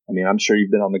 I mean, I'm sure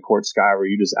you've been on the court, Sky, where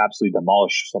you just absolutely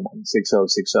demolish someone 6-0,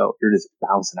 6-0. You're just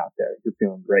bouncing out there. You're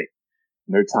feeling great.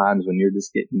 And there are times when you're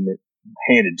just getting it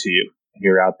handed to you.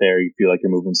 You're out there, you feel like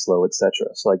you're moving slow, etc.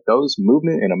 So like, those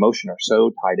movement and emotion are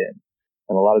so tied in.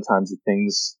 And a lot of times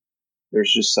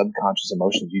there's just subconscious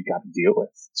emotions you've got to deal with,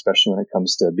 especially when it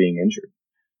comes to being injured.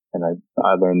 And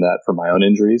I learned that from my own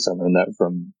injuries. I learned that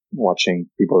from watching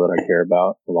people that I care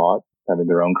about a lot having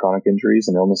their own chronic injuries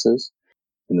and illnesses.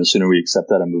 And the sooner we accept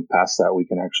that and move past that, we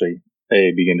can actually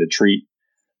begin to treat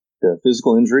the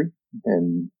physical injury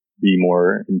and be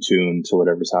more in tune to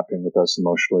whatever's happening with us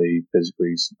emotionally,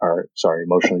 physically,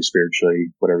 emotionally,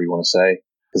 spiritually, whatever you want to say,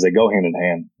 because they go hand in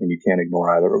hand and you can't ignore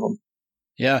either of them.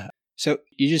 Yeah. So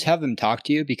you just have them talk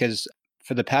to you, because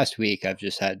for the past week, I've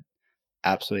just had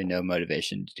absolutely no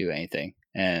motivation to do anything.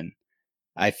 And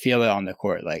I feel it on the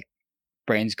court, like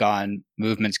brain's gone,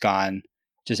 movement's gone,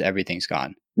 just everything's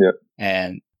gone. Yep.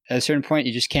 And at a certain point,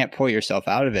 you just can't pull yourself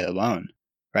out of it alone,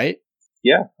 right?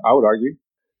 Yeah, I would argue.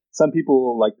 Some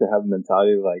people like to have a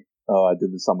mentality like, oh, I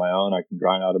did this on my own. I can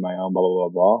grind out on my own, blah, blah, blah,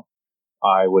 blah.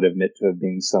 I would admit to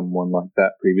being someone like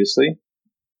that previously.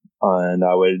 And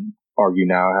I would argue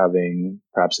now, having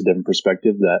perhaps a different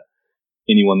perspective, that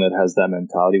anyone that has that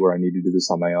mentality where I need to do this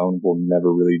on my own will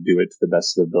never really do it to the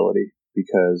best of ability,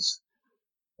 because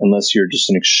unless you're just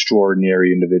an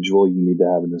extraordinary individual, you need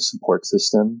to have a support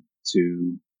system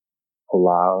to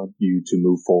allow you to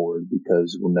move forward,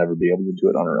 because we'll never be able to do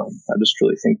it on our own. I just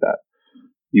really think that.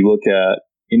 You look at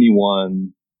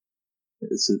anyone,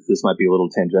 this might be a little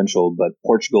tangential, but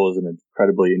Portugal is an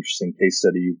incredibly interesting case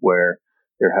study where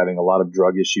they're having a lot of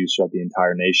drug issues throughout the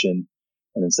entire nation.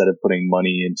 And instead of putting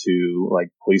money into like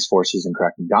police forces and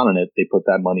cracking down on it, they put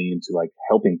that money into like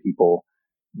helping people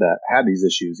that had these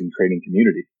issues and creating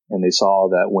community. And they saw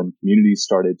that when communities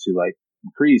started to like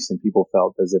increase and people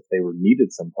felt as if they were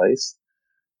needed someplace,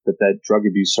 that drug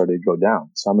abuse started to go down.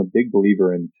 So I'm a big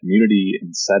believer in community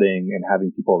and setting, and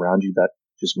having people around you that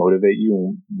just motivate you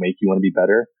and make you want to be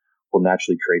better will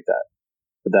naturally create that.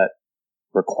 But that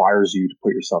requires you to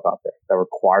put yourself out there. That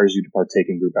requires you to partake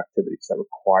in group activities. That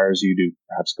requires you to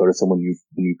perhaps go to someone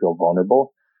when you feel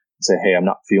vulnerable and say, hey, I'm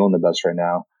not feeling the best right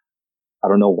now. I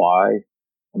don't know why.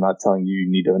 I'm not telling you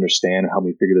you need to understand and help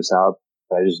me figure this out,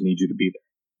 but I just need you to be there.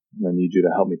 And I need you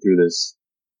to help me through this.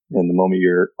 And the moment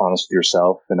you're honest with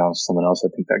yourself and honest with someone else, I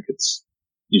think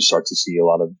you start to see a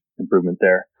lot of improvement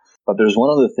there. But there's one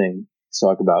other thing to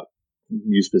talk about,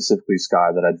 you specifically,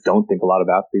 Sky, that I don't think a lot of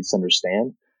athletes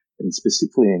understand, and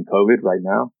specifically in COVID right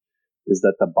now, is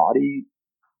that the body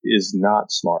is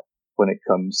not smart when it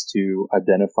comes to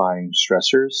identifying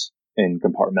stressors and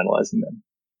compartmentalizing them.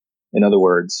 In other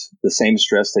words, the same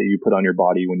stress that you put on your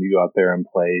body when you go out there and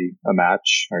play a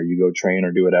match or you go train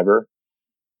or do whatever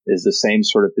is the same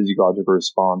sort of physiological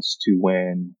response to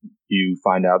when you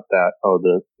find out that, oh,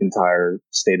 the entire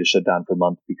state is shut down for a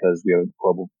month because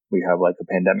we have like a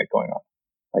pandemic going on.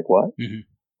 Like what? Mm-hmm.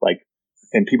 Like,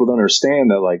 and people don't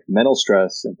understand that like mental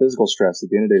stress and physical stress at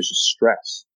the end of the day is just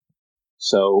stress.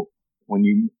 So when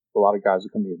a lot of guys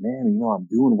will come to me, man, I'm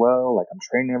doing well, like I'm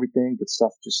training everything, but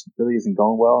stuff just really isn't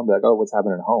going well. I'm like, oh, what's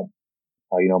happening at home?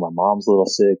 My mom's a little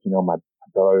sick, my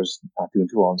brother's not doing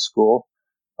too well in school.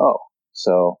 Oh,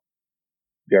 so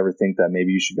do you ever think that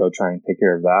maybe you should go try and take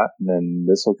care of that, and then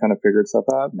this will kind of figure itself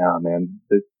out? Nah, man,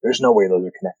 there's no way those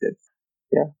are connected.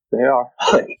 Yeah, they are.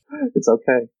 Like, it's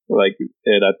okay. Like,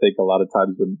 and I think a lot of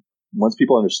times once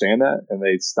people understand that and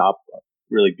they stop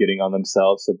really getting on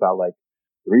themselves about like,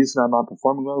 the reason I'm not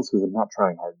performing well is because I'm not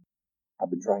trying hard. I've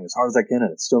been trying as hard as I can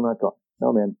and it's still not going.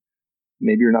 No, man.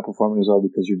 Maybe you're not performing as well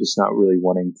because you're just not really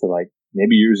wanting to, like,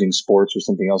 maybe you're using sports or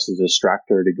something else as a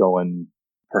distractor to go and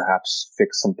perhaps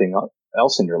fix something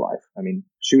else in your life. I mean,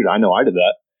 shoot, I know I did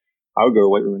that. I would go to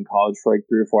weight room in college for like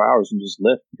 3 or 4 hours and just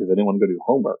lift because I didn't want to go do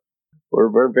homework.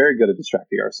 We're very good at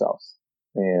distracting ourselves.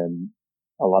 And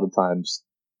a lot of times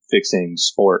fixing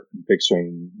sport,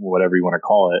 fixing whatever you want to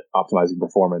call it, optimizing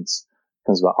performance,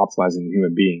 comes about optimizing the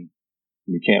human being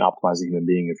You can't optimize a human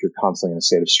being if you're constantly in a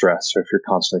state of stress or if you're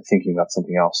constantly thinking about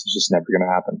something else. It's just never going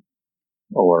to happen.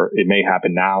 Or it may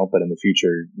happen now, but in the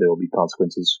future, there will be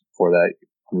consequences for that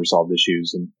unresolved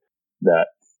issues, and that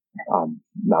I'm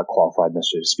not qualified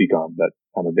necessarily to speak on, but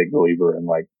I'm a big believer in,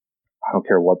 like, I don't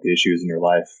care what the issue is in your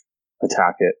life,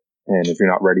 attack it. And if you're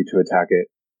not ready to attack it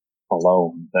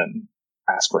alone, then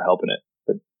ask for help in it.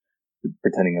 But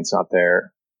pretending it's not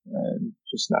there and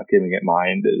just not giving it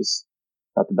mind is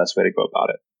not the best way to go about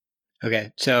it.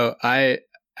 Okay. So I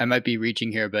might be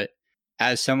reaching here, but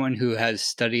as someone who has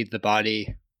studied the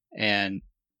body and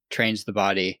trains the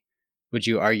body, would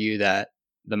you argue that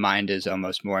the mind is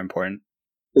almost more important?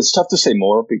 It's tough to say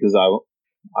more because I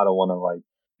don't want to, like,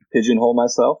 pigeonhole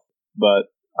myself, but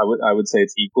I would say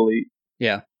it's equally.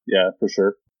 Yeah, for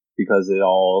sure, because it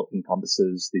all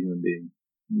encompasses the human being,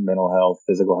 mental health,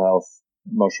 physical health,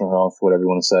 emotional health, whatever you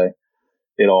want to say.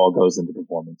 It all goes into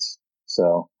performance.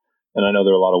 So, and I know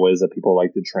there are a lot of ways that people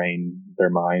like to train their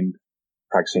mind,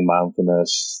 practicing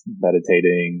mindfulness,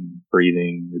 meditating,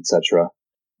 breathing, etc.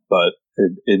 But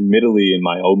admittedly, in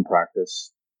my own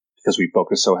practice, because we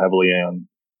focus so heavily on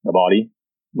the body,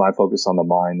 my focus on the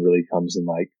mind really comes in,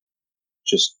 like,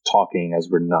 just talking as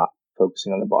we're not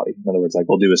focusing on the body. In other words, like,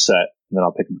 we'll do a set and then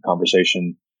I'll pick up a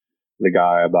conversation with the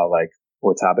guy about, like,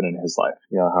 what's happening in his life.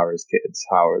 How are his kids?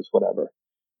 How is whatever?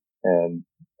 And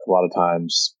a lot of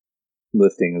times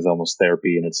lifting is almost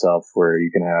therapy in itself, where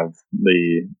you can have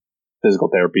the physical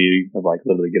therapy of, like,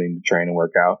 literally getting to train and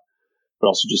work out, but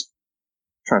also just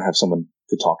trying to have someone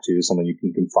to talk to, someone you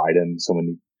can confide in, someone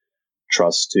you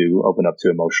trust to open up to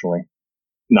emotionally.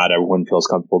 Not everyone feels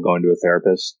comfortable going to a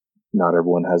therapist. Not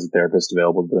everyone has a therapist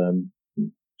available to them.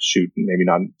 Shoot, maybe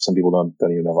not. Some people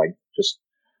don't even have, like, just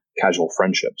casual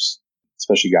friendships,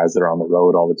 especially guys that are on the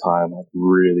road all the time, like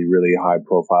really, really high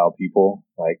profile people.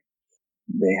 Like,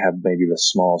 they have maybe the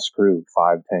smallest crew,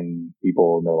 5-10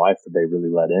 people in their life that they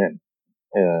really let in.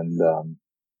 And,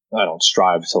 I don't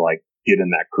strive to, like, get in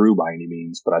that crew by any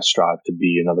means, but I strive to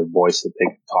be another voice that they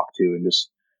can talk to and just,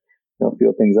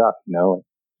 feel things out, like,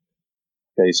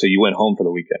 okay, so you went home for the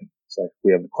weekend. It's like,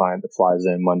 we have a client that flies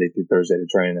in Monday through Thursday to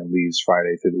train and leaves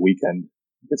Friday through the weekend,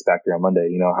 gets back here on Monday.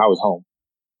 How was home?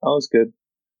 Oh, it was good.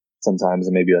 Sometimes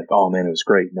it may be like, oh man, it was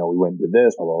great. We went and did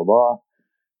this, blah, blah, blah.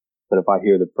 But if I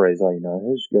hear the phrase, oh, it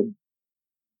was good,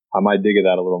 I might dig at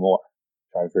that a little more.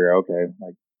 Try to figure out, okay,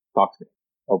 like, talk to me,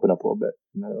 open up a little bit.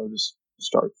 And then it'll just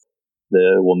start.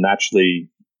 It will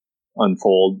naturally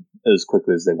unfold as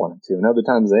quickly as they want it to. And other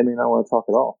times they may not want to talk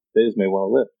at all. They just may want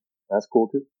to live. That's cool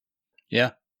too.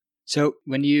 Yeah. So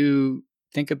when you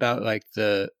think about, like,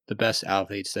 the best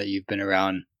athletes that you've been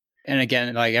around, and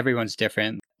again, like, everyone's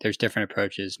different. There's different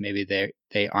approaches. Maybe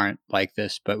they aren't like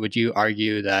this, but would you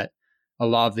argue that a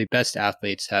lot of the best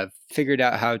athletes have figured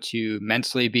out how to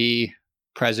mentally be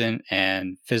present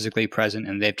and physically present,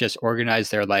 and they've just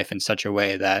organized their life in such a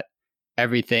way that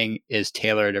everything is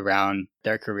tailored around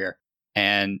their career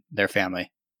and their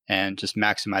family and just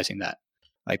maximizing that,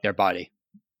 like their body?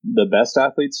 The best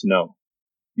athletes, no.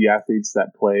 The athletes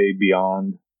that play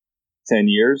beyond 10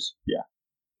 years, yeah.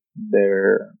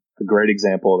 They're a great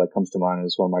example that comes to mind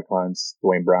is one of my clients,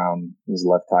 Dwayne Brown. He's a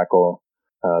left tackle,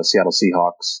 Seattle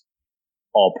Seahawks,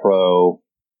 all pro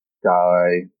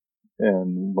guy.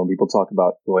 And when people talk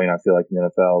about Dwayne, I feel like in the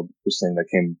NFL, the first thing that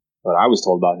I was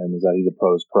told about him is that he's a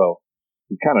pro's pro.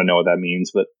 You kind of know what that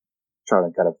means, but try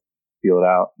to kind of feel it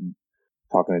out. And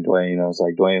talking to Dwayne, I was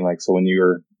like, Dwayne, like, so when you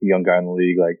were a young guy in the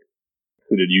league, like,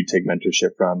 who did you take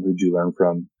mentorship from? Who did you learn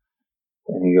from?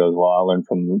 And he goes, well, I learned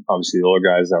from obviously the older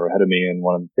guys that were ahead of me. And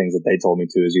one of the things that they told me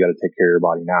to is you got to take care of your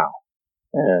body now.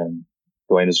 And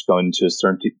Dwayne is going to his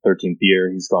 13th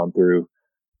year. He's gone through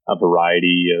a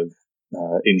variety of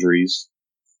injuries.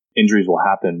 Injuries will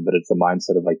happen, but it's the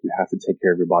mindset of, like, you have to take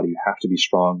care of your body. You have to be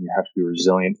strong. You have to be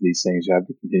resilient to these things. You have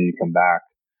to continue to come back.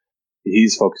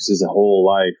 He's focused his whole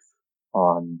life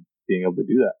on being able to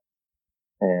do that.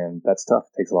 And that's tough.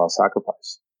 It takes a lot of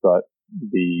sacrifice, but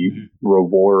the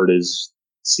reward is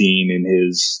seen in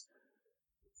his,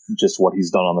 just what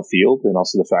he's done on the field. And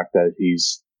also the fact that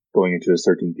he's going into his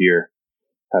 13th year,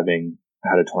 having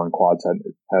had a torn quad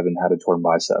tendon, having had a torn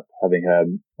bicep, having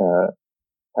had,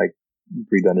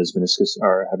 redone his meniscus,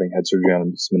 or having had surgery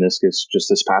on his meniscus just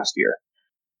this past year.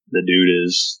 The dude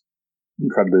is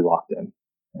incredibly locked in,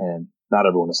 and not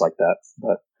everyone is like that,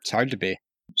 but it's hard to be.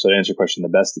 So to answer your question, the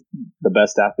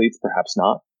best athletes, perhaps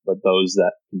not, but those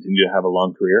that continue to have a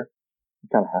long career, you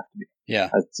kind of have to be. Yeah.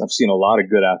 I've seen a lot of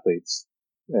good athletes,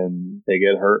 and they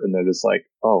get hurt and they're just like,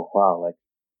 oh, wow, like,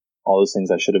 all those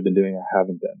things I should have been doing, I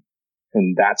haven't been.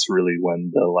 And that's really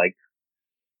when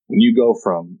when you go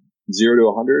from 0 to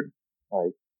 100,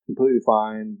 like, completely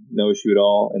fine, no issue at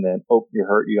all. And then, oh, you're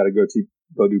hurt. You got to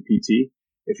go do PT.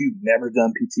 If you've never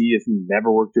done PT, if you've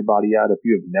never worked your body out, if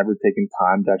you have never taken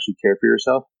time to actually care for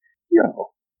yourself,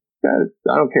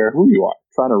 I don't care who you are,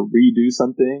 trying to redo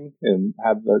something and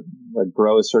have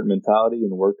grow a certain mentality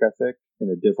and work ethic in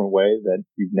a different way that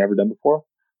you've never done before.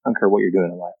 I don't care what you're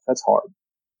doing in life. That's hard.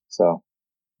 So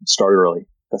start early.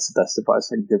 That's the best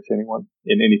advice I can give to anyone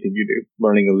in anything you do.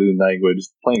 Learning a new language,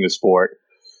 playing a sport,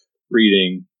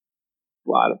 reading,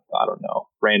 I don't know,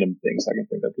 random things I can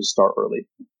think of. Just start early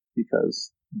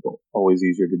because it's always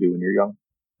easier to do when you're young.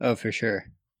 Oh, for sure.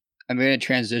 I'm going to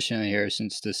transition here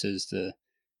since this is the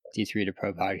D3 to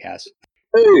Pro podcast.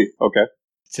 Hey, okay.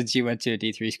 Since you went to a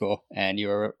D3 school and you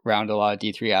were around a lot of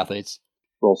D3 athletes.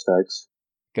 Roll Stags.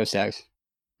 Go Stags.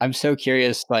 I'm so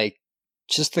curious,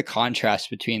 just the contrast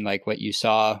between what you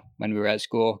saw when we were at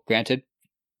school. Granted,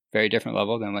 very different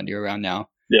level than what you're around now.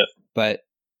 Yeah. But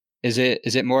is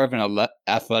it more of an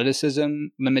athleticism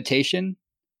limitation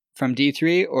from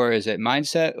D3, or is it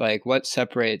mindset? What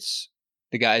separates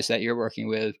the guys that you're working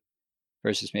with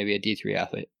versus maybe a D3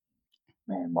 athlete?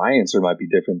 Man, my answer might be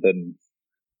different than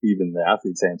even the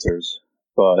athletes' answers,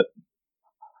 but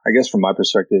I guess from my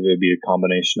perspective, it'd be a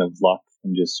combination of luck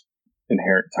and just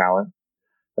inherent talent.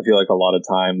 I feel like a lot of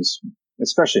times,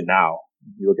 especially now,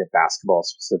 you look at basketball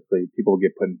specifically, people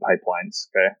get put in pipelines,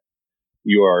 okay?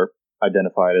 You are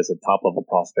identified as a top level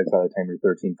prospect by the time you're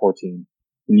 13, 14,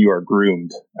 and you are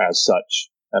groomed as such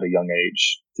at a young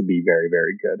age to be very,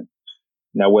 very good.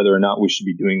 Now, whether or not we should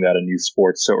be doing that in youth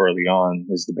sports so early on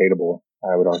is debatable.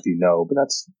 I would argue no, but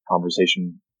that's a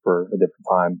conversation for a different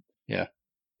time. Yeah.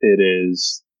 It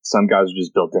is, some guys are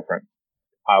just built different.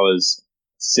 I was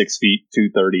 6 feet,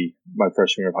 230 my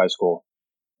freshman year of high school,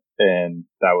 and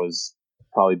that was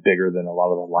probably bigger than a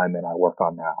lot of the linemen I work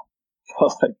on now.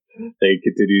 They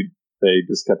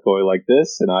just kept going like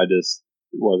this, and I just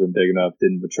wasn't big enough,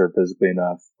 didn't mature physically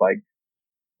enough,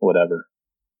 whatever.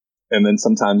 And then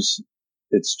sometimes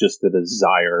it's just the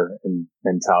desire and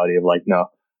mentality of no,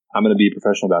 I'm going to be a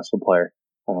professional basketball player.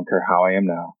 I don't care how I am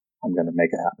now. I'm going to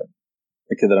make it happen.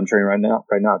 The kid that I'm training right now,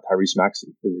 Tyrese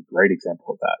Maxey, is a great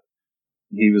example of that.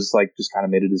 He was just kind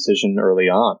of made a decision early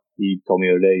on. He told me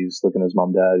the other day, he was looking at his mom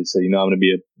and dad. He said, I'm going to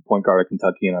be a point guard at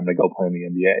Kentucky and I'm going to go play in the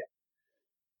NBA.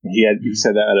 He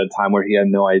said that at a time where he had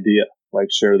no idea.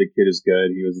 Sure, the kid is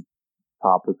good. He was a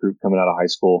top recruit coming out of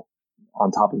high school,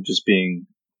 on top of just being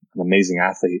an amazing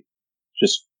athlete,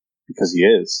 just because he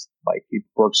is. He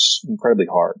works incredibly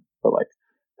hard, but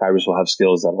Tyrese will have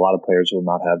skills that a lot of players will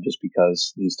not have just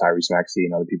because he's Tyrese Maxey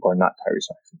and other people are not Tyrese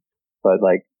Maxey. But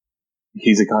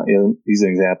he's an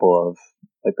example of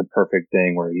the perfect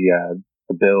thing where he had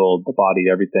the build, the body,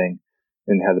 everything,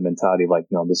 and had the mentality of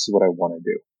no, this is what I want to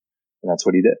do. And that's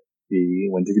what he did. He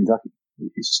went to Kentucky.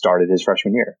 He started his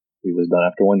freshman year. He was done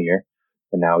after 1 year,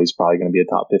 and now he's probably going to be a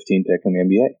top 15 pick in the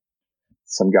NBA.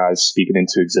 Some guys speak it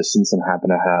into existence and happen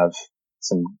to have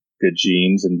some good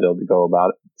genes and build to go about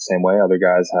it the same way. Other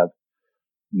guys have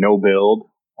no build.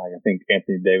 I think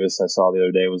Anthony Davis, I saw the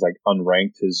other day, was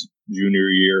unranked his junior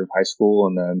year of high school,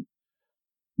 and then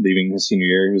leaving his senior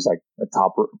year, he was a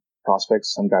top prospect.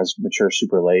 Some guys mature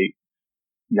super late.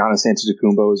 Giannis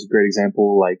Antetokounmpo is a great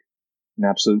example, an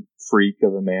absolute freak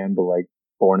of a man, but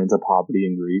born into poverty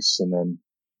in Greece, and then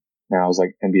now is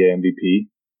NBA MVP.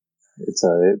 It's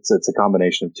a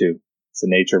combination of two. It's a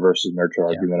nature versus nurture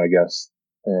argument, I guess,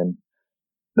 and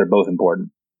they're both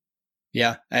important.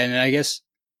 Yeah, and I guess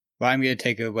what I'm going to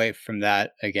take away from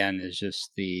that again is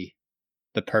just the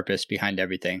purpose behind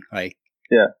everything. I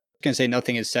can say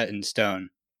nothing is set in stone.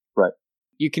 Right.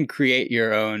 You can create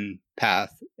your own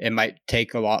path. It might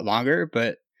take a lot longer,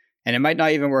 and it might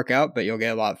not even work out, but you'll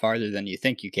get a lot farther than you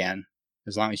think you can,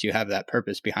 as long as you have that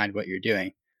purpose behind what you're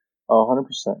doing. Oh,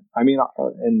 100%. I mean,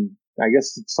 and I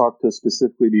guess to talk to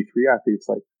specifically D3 athletes,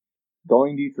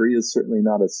 going D3 is certainly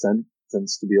not a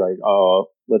sentence to be oh,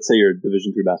 let's say you're a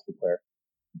Division III basketball player.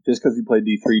 Just because you play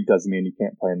D3 doesn't mean you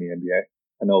can't play in the NBA.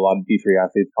 I know a lot of D3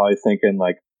 athletes probably thinking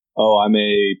oh, I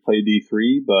may play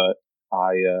D3, but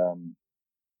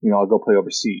I'll go play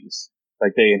overseas.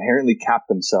 They inherently cap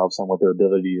themselves on what their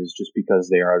ability is just because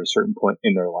they are at a certain point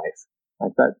in their life.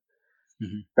 That.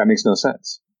 Mm-hmm. That makes no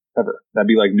sense. Ever. That'd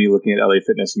be like me looking at LA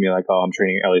Fitness and being oh, I'm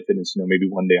training at LA Fitness. Maybe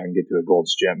one day I can get to a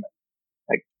Gold's Gym.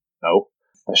 No,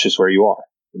 that's just where you are.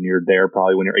 And you're there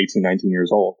probably when you're 18, 19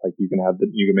 years old. You can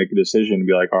make a decision and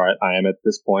be all right, I am at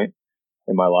this point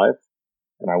in my life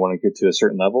and I want to get to a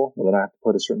certain level. Well, then I have to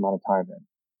put a certain amount of time in.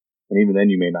 And even then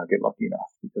you may not get lucky enough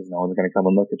because no one's going to come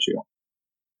and look at you.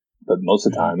 But most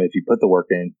of the time, if you put the work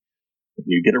in,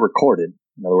 you get it recorded.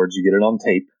 In other words, you get it on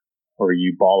tape, or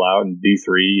you ball out in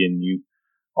D3 and you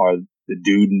are the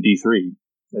dude in D3.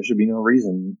 There should be no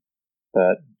reason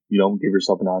that you don't give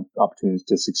yourself an opportunity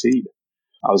to succeed.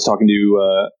 I was talking to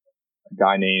a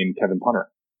guy named Kevin Punter.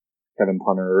 Kevin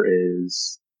Punter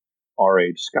is our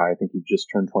age guy. I think he just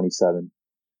turned 27.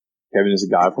 Kevin is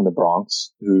a guy from the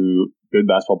Bronx who, good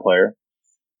basketball player,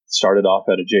 started off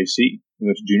at a JC. He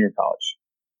went to junior college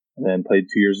and then played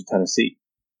 2 years at Tennessee.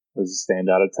 Was a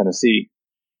standout at Tennessee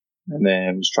and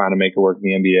then was trying to make it work in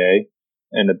the NBA.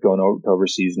 Ended up going over to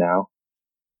overseas now.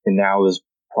 And now is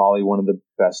probably one of the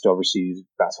best overseas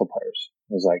basketball players.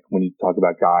 It's like when you talk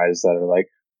about guys that are like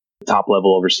top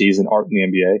level overseas and art in the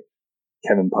NBA,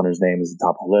 Kevin Punter's name is the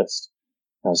top of the list.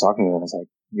 And I was talking to him, I was like,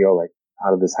 yo, like,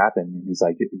 how did this happen? And he's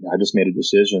like, I just made a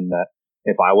decision that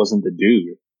if I wasn't the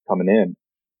dude coming in,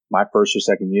 my first or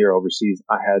second year overseas,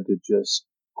 I had to just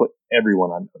put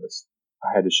everyone on notice.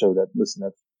 I had to show that, listen,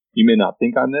 if you may not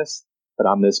think I'm this, but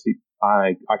I'm this,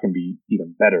 I can be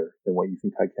even better than what you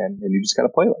think I can. And you just got to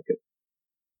play like it.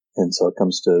 And so it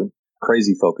comes to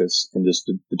crazy focus and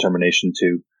just determination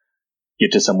to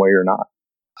get to somewhere you're not.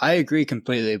 I agree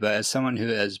completely, but as someone who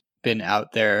has been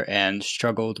out there and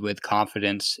struggled with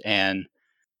confidence, and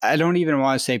I don't even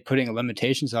want to say putting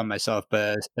limitations on myself,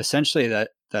 but essentially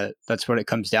that's what it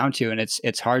comes down to. And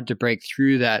it's hard to break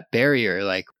through that barrier.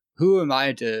 Like, who am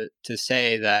I to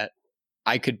say that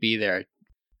I could be there?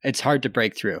 It's hard to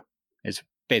break through, is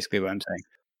basically what I'm saying.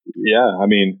 Yeah, I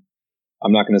mean,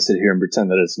 I'm not going to sit here and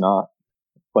pretend that it's not,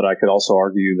 but I could also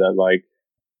argue that, like,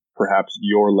 perhaps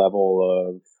your level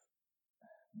of,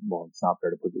 well, it's not fair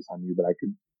to put this on you, but I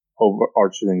could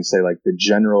overarchingly say, like, the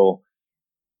general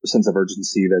sense of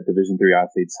urgency that Division III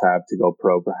athletes have to go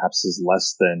pro perhaps is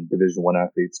less than Division I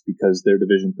athletes because they're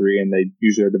Division III and they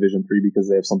usually are Division III because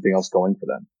they have something else going for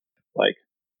them. Like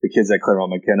the kids at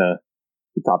Claremont McKenna,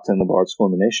 the top 10 liberal arts school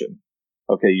in the nation.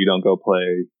 Okay, you don't go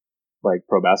play like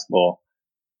pro basketball.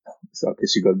 So I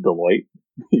guess you go to Deloitte,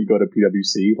 you go to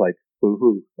PwC, like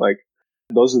boo-hoo. Like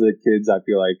those are the kids I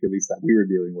feel like, at least that we were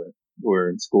dealing with, were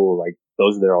in school, like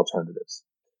those are their alternatives.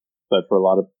 But for a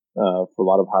lot of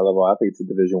high level athletes at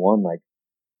Division I, like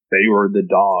they were the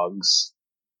dogs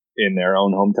in their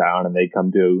own hometown and they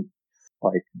come to,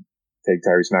 like, take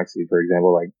Tyrese Maxey, for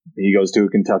example, like he goes to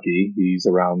Kentucky. He's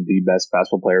around the best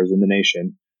basketball players in the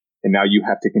nation. And now you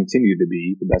have to continue to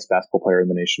be the best basketball player in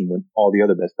the nation when all the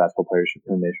other best basketball players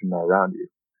in the nation are around you.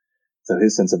 So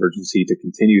his sense of urgency to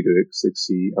continue to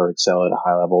succeed or excel at a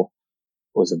high level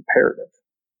was imperative.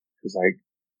 Because, like,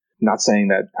 not saying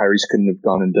that Tyrese couldn't have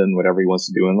gone and done whatever he wants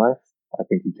to do in life. I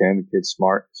think he can. The kid's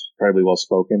smart, incredibly well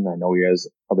spoken. I know he has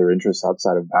other interests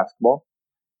outside of basketball,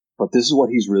 but this is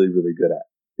what he's really, really good at.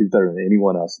 He's better than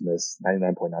anyone else in this,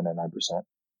 99.999%.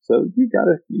 So you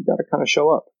gotta kind of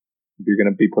show up if you're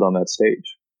going to be put on that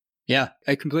stage. Yeah,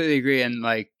 I completely agree. And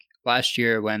like last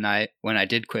year when I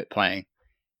did quit playing,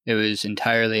 it was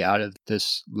entirely out of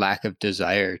this lack of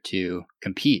desire to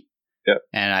compete. Yep.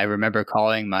 And I remember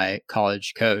calling my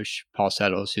college coach, Paul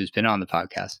Settles, who's been on the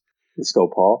podcast. Let's go,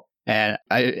 Paul. And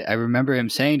I remember him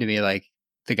saying to me, like,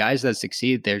 the guys that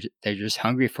succeed, they're just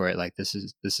hungry for it. Like this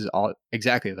is all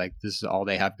exactly like this is all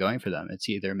they have going for them. It's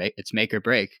either make or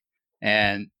break.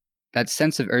 And that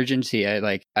sense of urgency,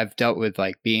 I've dealt with,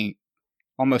 like being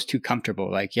almost too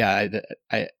comfortable. Like, yeah,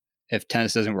 I if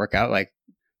tennis doesn't work out, like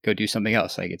go do something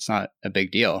else. Like it's not a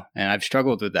big deal. And I've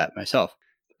struggled with that myself.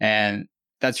 And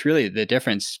that's really the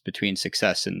difference between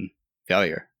success and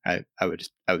failure. I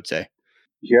would say.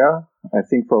 Yeah, I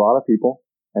think for a lot of people,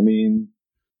 I mean,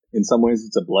 in some ways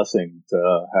it's a blessing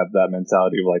to have that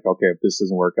mentality of like, okay, if this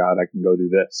doesn't work out, I can go do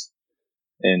this.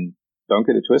 And don't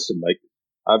get it twisted. Like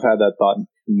I've had that thought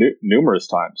numerous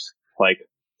times. Like,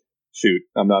 shoot,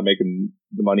 I'm not making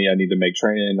the money I need to make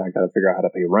training. I got to figure out how to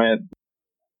pay rent.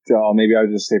 So maybe I'll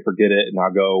just say, forget it. And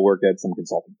I'll go work at some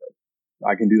consulting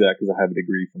firm. I can do that because I have a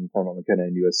degree from Claremont McKenna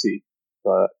and USC.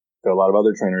 But there are a lot of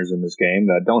other trainers in this game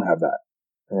that don't have that.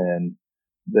 And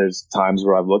there's times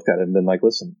where I've looked at it and been like,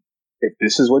 listen, if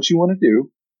this is what you want to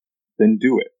do, then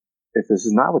do it. If this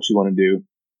is not what you want to do,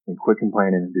 then quit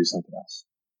complaining and do something else.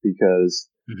 Because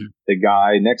the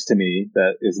guy next to me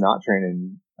that is not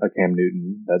training a Cam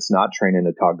Newton, that's not training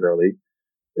a Todd Gurley,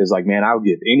 is like, man, I would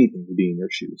give anything to be in your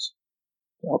shoes.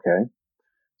 Okay.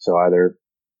 So either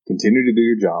continue to do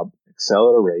your job, excel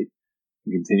at a rate,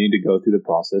 and continue to go through the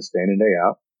process day in and day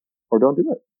out, or don't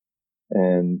do it.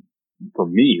 And for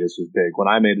me, this was big. When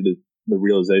I made it, the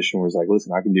realization was like,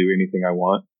 listen, I can do anything I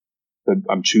want, but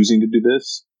I'm choosing to do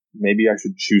this. Maybe I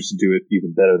should choose to do it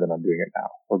even better than I'm doing it now,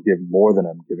 or give more than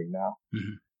I'm giving now.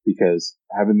 Because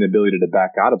having the ability to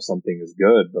back out of something is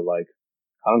good, but like,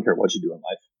 I don't care what you do in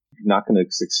life. You're not going to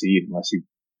succeed unless you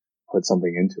put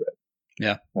something into it.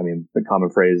 Yeah. I mean, the common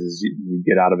phrase is you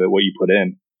get out of it what you put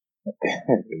in.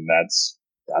 And that's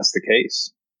the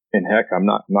case. And heck, I'm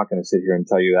not going to sit here and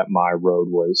tell you that my road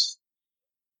was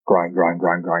grind.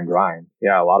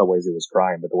 Yeah, a lot of ways it was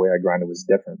grind, but the way I grinded was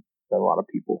different than a lot of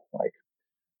people. Like,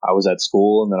 I was at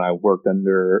school and then I worked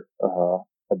under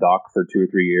a doc for 2 or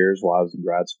 3 years while I was in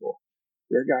grad school.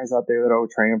 There are guys out there that are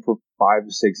training for 5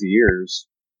 to 6 years,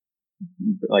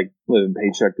 like living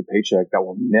paycheck to paycheck, that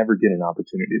will never get an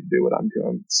opportunity to do what I'm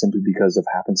doing simply because of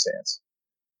happenstance.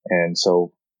 And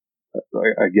so,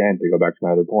 again, to go back to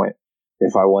my other point,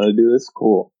 if I want to do this,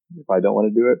 cool. If I don't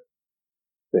want to do it,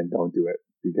 then don't do it,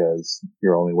 because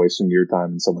you're only wasting your time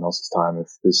and someone else's time if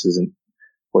this isn't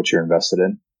what you're invested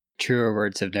in. Truer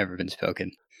words have never been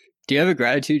spoken. Do you have a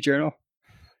gratitude journal?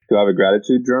 Do I have a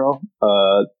gratitude journal?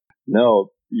 No.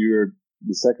 You're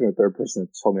the second or third person that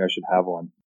told me I should have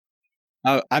one.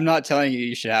 Oh, I'm not telling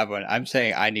you should have one. I'm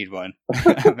saying I need one.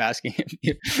 I'm asking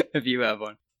if you have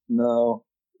one. No.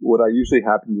 What usually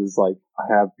happens is, like,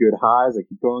 I have good highs, I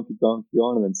keep going,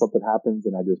 and then something happens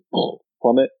and I just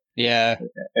plummet. Yeah.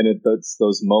 And it's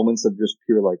those moments of just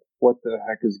pure, like, what the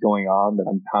heck is going on, that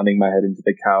I'm pounding my head into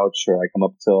the couch, or I come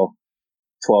up till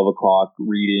 12 o'clock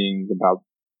reading about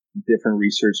different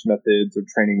research methods or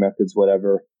training methods,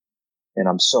 whatever. And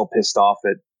I'm so pissed off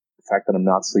at the fact that I'm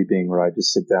not sleeping, where I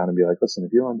just sit down and be like, listen,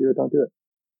 if you don't want to do it, don't do it.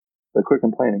 But quit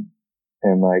complaining.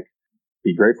 And, like,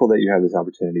 be grateful that you have this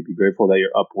opportunity. Be grateful that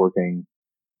you're up working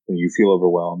and you feel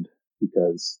overwhelmed,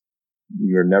 because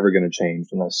you're never going to change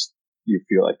unless you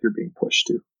feel like you're being pushed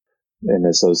to. And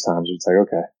it's those times where it's like,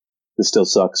 okay, this still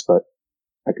sucks, but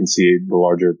I can see the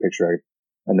larger picture.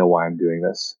 I know why I'm doing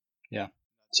this. Yeah.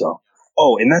 So,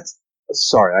 and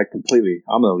sorry, I'm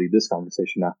going to leave this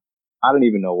conversation now. I don't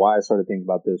even know why I started thinking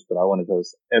about this, but I want to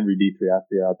toast every D3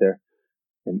 athlete out there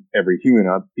and every human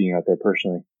being out there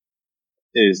personally,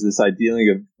 is this idea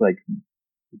of, like,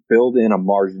 build in a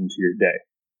margin to your day.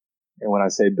 And when I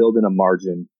say build in a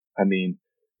margin, I mean,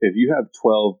 if you have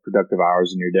 12 productive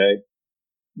hours in your day,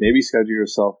 maybe schedule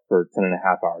yourself for 10 and a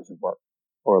half hours of work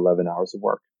or 11 hours of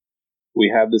work.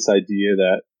 We have this idea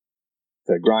that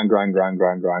to grind.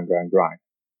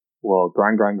 Well,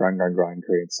 grind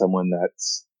creates someone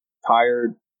that's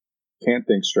tired, can't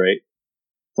think straight,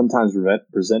 sometimes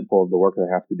resentful of the work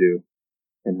they have to do,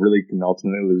 and really can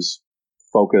ultimately lose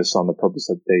focus on the purpose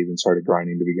that they even started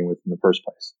grinding to begin with in the first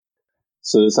place.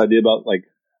 So this idea about, like,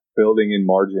 building in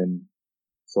margin.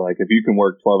 So, like, if you can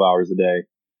work 12 hours a day,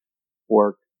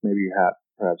 work maybe you have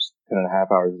perhaps 10 and a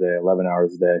half hours a day, 11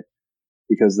 hours a day,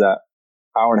 because that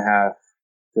hour and a half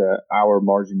to hour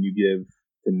margin you give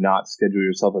to not schedule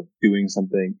yourself of doing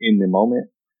something in the moment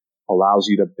allows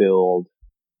you to build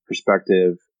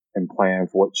perspective and plan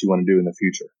for what you want to do in the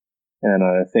future. And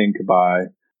I think by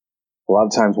a lot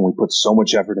of times when we put so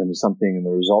much effort into something and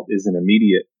the result isn't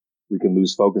immediate, we can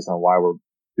lose focus on why we're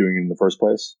doing it in the first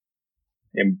place.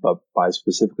 But by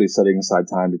specifically setting aside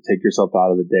time to take yourself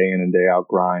out of the day in and day out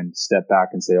grind, step back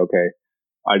and say, okay,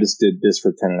 I just did this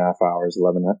for 10 and a half hours,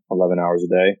 11 hours a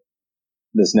day.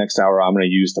 This next hour I'm going to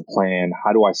use to plan,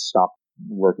 how do I stop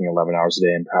working 11 hours a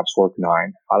day and perhaps work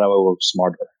 9? How do I work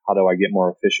smarter? How do I get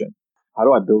more efficient? How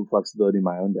do I build flexibility in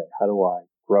my own day? How do I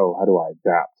grow? How do I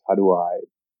adapt? How do I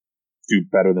do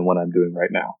better than what I'm doing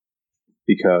right now?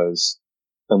 Because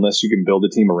unless you can build a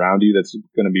team around you that's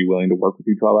going to be willing to work with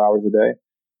you 12 hours a day,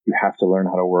 you have to learn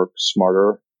how to work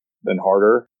smarter than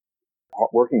harder.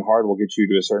 Working hard will get you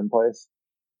to a certain place.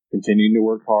 Continuing to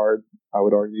work hard, I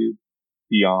would argue,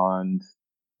 beyond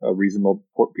a reasonable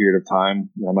period of time.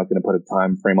 I'm not going to put a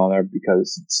time frame on there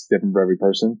because it's different for every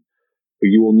person. But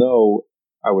you will know,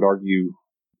 I would argue,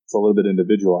 it's a little bit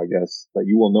individual, I guess, but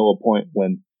you will know a point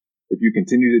when if you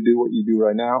continue to do what you do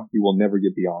right now, you will never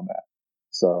get beyond that.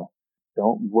 So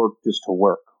don't work just to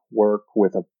work. Work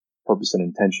with a purpose and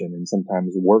intention. And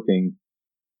sometimes working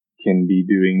can be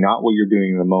doing not what you're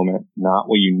doing in the moment, not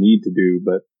what you need to do,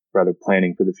 but rather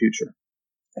planning for the future.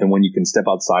 And when you can step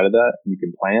outside of that, you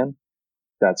can plan,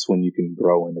 that's when you can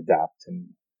grow and adapt and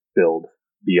build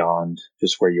beyond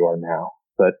just where you are now.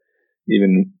 But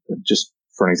even just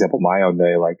for an example, my own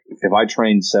day, like if I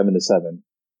train 7 to 7,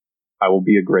 I will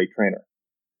be a great trainer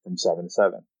from 7 to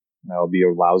 7. And I will be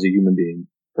a lousy human being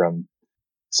from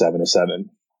 7 to 7.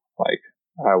 Like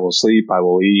I will sleep, I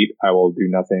will eat, I will do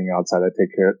nothing outside that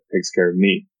takes care of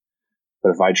me.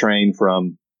 But if I train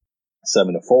from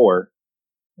 7 to 4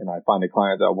 and I find a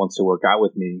client that wants to work out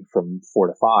with me from 4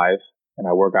 to 5 and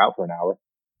I work out for an hour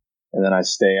and then I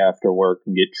stay after work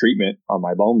and get treatment on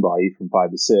my bone body from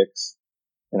 5 to 6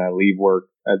 and I leave work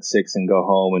at 6 and go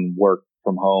home and work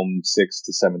from home 6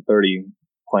 to 7:30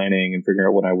 planning and figuring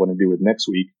out what I want to do with next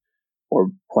week, or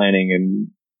planning and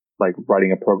like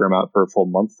writing a program out for a full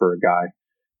month for a guy.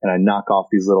 And I knock off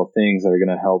these little things that are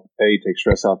going to help A, take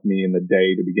stress off me in the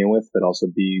day to begin with, but also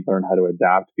B, learn how to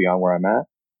adapt beyond where I'm at.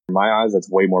 In my eyes, that's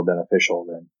way more beneficial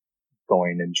than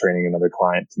going and training another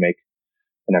client to make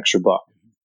an extra buck.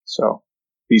 So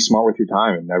be smart with your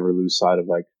time and never lose sight of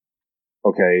like,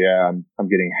 okay, yeah, I'm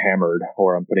getting hammered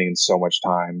or I'm putting in so much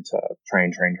time to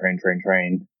train.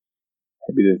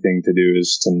 Maybe the thing to do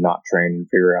is to not train and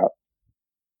figure out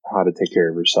how to take care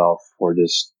of yourself or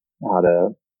just how to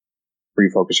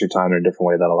refocus your time in a different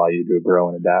way that allow you to grow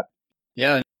and adapt.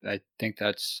 Yeah, I think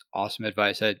that's awesome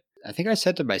advice. I think I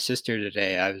said to my sister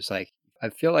today, I was like, I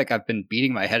feel like I've been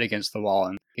beating my head against the wall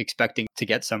and expecting to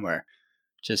get somewhere,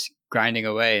 just grinding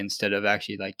away instead of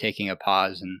actually like taking a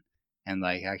pause and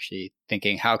like actually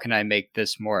thinking, how can I make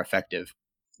this more effective?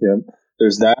 Yeah,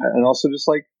 there's that. And also just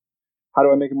like, how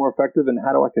do I make it more effective and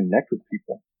how do I connect with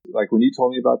people? Like when you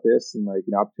told me about this and like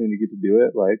an opportunity to get to do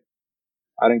it, like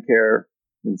I didn't care.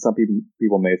 And some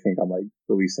people may think I'm like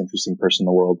the least interesting person in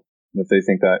the world. And if they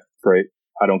think that, great.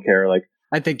 I don't care. Like,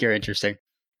 I think you're interesting.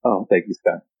 Oh, thank you,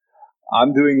 Scott.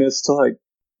 I'm doing this to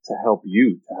help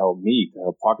you, to help me, to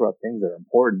help talk about things that are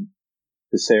important,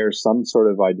 to share some sort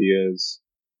of ideas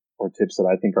or tips that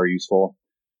I think are useful,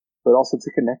 but also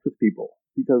to connect with people.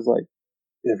 Because like,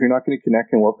 if you're not going to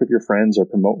connect and work with your friends or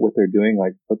promote what they're doing,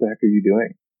 like, what the heck are you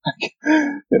doing?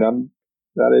 And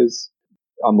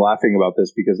I'm laughing about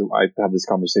this because I have this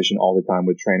conversation all the time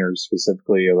with trainers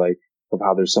specifically, like, of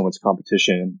how there's so much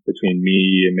competition between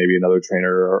me and maybe another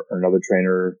trainer or another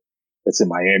trainer that's in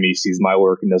Miami sees my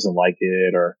work and doesn't like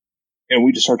it, and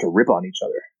we just start to rip on each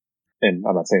other. And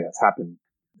I'm not saying that's happened.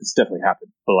 It's definitely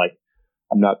happened, but like,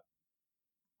 I'm not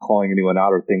calling anyone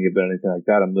out or thinking about anything like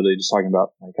that. I'm literally just talking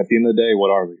about like, at the end of the day, what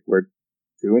are we? We're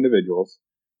two individuals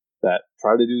that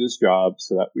try to do this job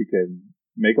so that we can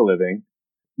make a living.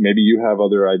 Maybe you have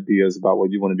other ideas about what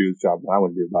you want to do with the job than I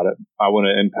want to do about it. I want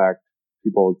to impact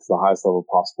people to the highest level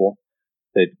possible.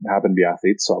 They happen to be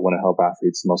athletes, so I want to help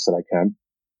athletes the most that I can.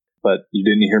 But you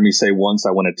didn't hear me say once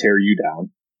I want to tear you down.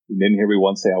 You didn't hear me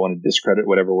once say I want to discredit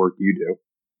whatever work you do.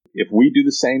 If we do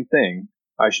the same thing,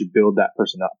 I should build that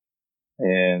person up.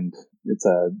 And it's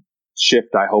a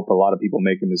shift I hope a lot of people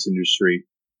make in this industry.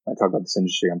 I talk about this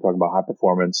industry, I'm talking about high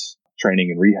performance training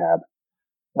and rehab.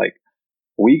 Like,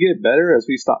 we get better as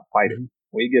we stop fighting.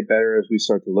 We get better as we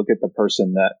start to look at the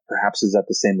person that perhaps is at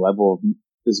the same level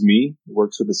as me,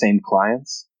 works with the same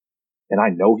clients, and I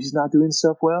know he's not doing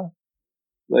stuff well.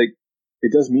 Like,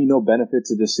 it does me no benefit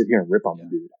to just sit here and rip on the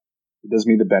dude. It does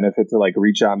me the benefit to like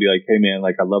reach out and be like, hey man,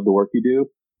 like I love the work you do.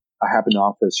 I happen to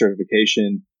offer a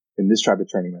certification in this type of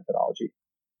training methodology.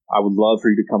 I would love for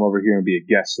you to come over here and be a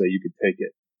guest so that you could take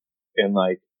it. And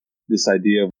like this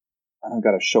idea of, I don't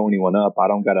got to show anyone up. I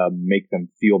don't got to make them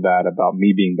feel bad about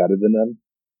me being better than them.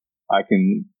 I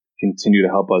can continue to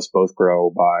help us both grow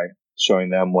by showing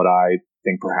them what I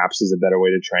think perhaps is a better way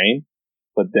to train.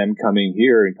 But them coming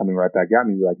here and coming right back at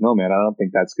me, be like, no, man, I don't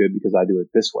think that's good because I do it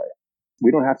this way.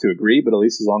 We don't have to agree, but at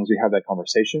least as long as we have that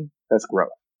conversation, that's growth.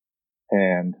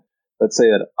 And let's say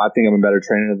that I think I'm a better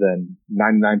trainer than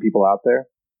 99 people out there.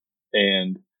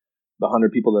 And the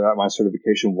 100 people that are at my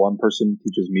certification, one person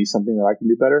teaches me something that I can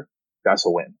do better. That's a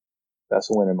win. That's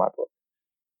a win in my book.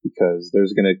 Because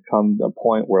there's going to come a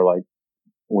point where like,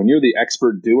 when you're the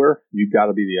expert doer, you got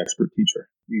to be the expert teacher.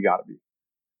 You got to be.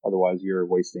 Otherwise, you're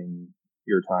wasting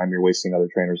your time. You're wasting other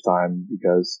trainers' time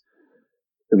because,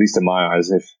 at least in my eyes,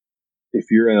 if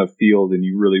you're in a field and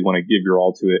you really want to give your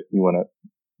all to it,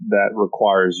 that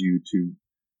requires you to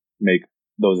make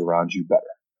those around you better.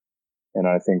 And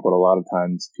I think what a lot of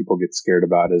times people get scared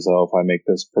about is, oh, if I make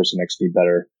this person next to me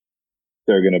better,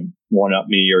 they're going to one up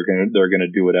me or they're going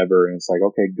to do whatever. And it's like,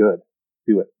 okay, good.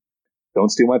 Do it.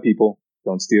 Don't steal my people.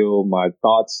 Don't steal my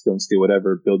thoughts. Don't steal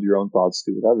whatever. Build your own thoughts.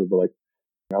 Do whatever. But like,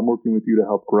 I'm working with you to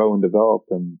help grow and develop,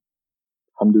 and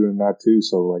I'm doing that too.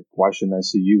 So like, why shouldn't I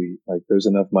see you eat? Like, there's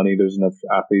enough money. There's enough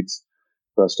athletes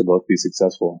for us to both be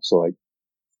successful. So like,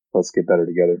 let's get better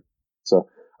together. So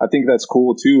I think that's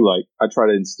cool too. Like, I try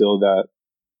to instill that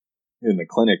in the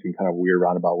clinic in kind of a weird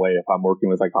roundabout way. If I'm working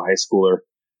with like a high schooler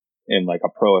and like a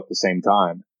pro at the same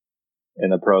time, and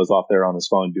the pro's off there on his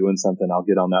phone doing something, I'll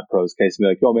get on that pro's case and be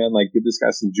like, yo man, like give this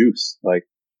guy some juice. Like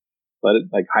let it,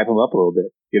 like hype him up a little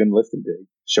bit, get him lifting big,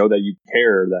 show that you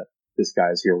care that this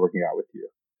guy is here working out with you.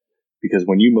 Because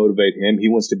when you motivate him, he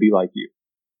wants to be like you.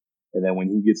 And then when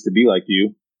he gets to be like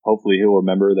you, hopefully he'll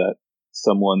remember that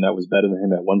someone that was better than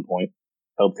him at one point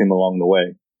helped him along the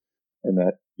way, and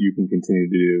that you can continue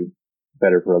to do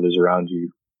better for others around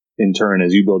you. In turn,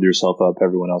 as you build yourself up,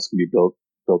 everyone else can be built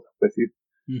up with you.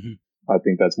 Mm-hmm. I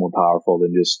think that's more powerful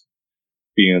than just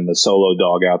being the solo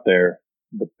dog out there,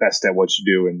 the best at what you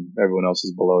do, and everyone else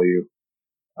is below you.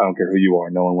 I don't care who you are.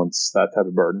 No one wants that type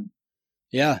of burden.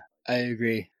 Yeah, I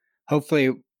agree.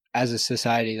 Hopefully, as a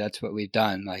society, that's what we've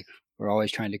done. Like, we're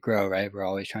always trying to grow, right? We're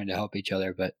always trying to help each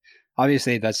other, but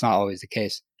obviously that's not always the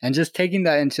case. And just taking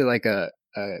that into like a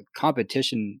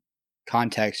competition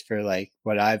context for like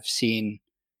what I've seen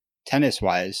tennis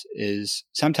wise is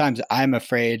sometimes I'm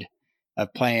afraid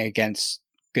of playing against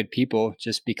good people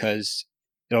just because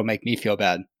it'll make me feel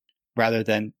bad rather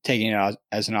than taking it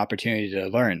as an opportunity to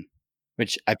learn,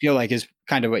 which I feel like is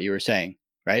kind of what you were saying,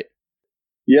 right?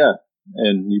 Yeah.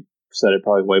 And you said it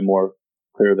probably way more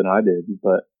clear than I did,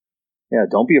 but yeah,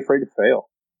 don't be afraid to fail.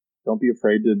 Don't be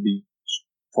afraid to be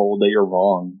told that you're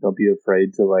wrong. Don't be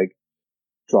afraid to like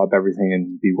drop everything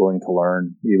and be willing to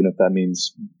learn, even if that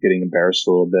means getting embarrassed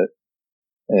a little bit.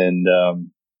 And,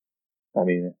 I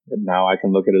mean, now I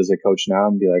can look at it as a coach now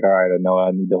and be like, all right, I know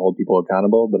I need to hold people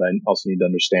accountable, but I also need to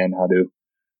understand how to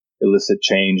elicit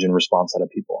change and response out of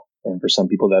people. And for some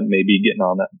people that may be getting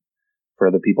on that, for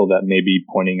other people that may be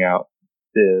pointing out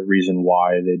the reason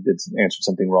why they did answer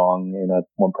something wrong in a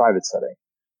more private setting.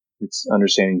 It's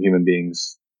understanding human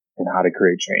beings and how to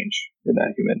create change in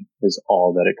that human is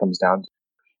all that it comes down to.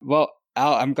 Well,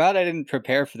 Al, I'm glad I didn't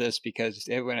prepare for this because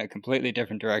it went a completely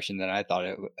different direction than I thought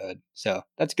it would. So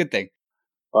that's a good thing.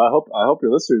 Well, I hope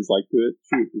your listeners liked it.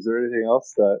 Shoot, is there anything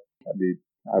else that, I mean,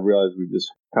 I realize we've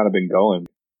just kind of been going.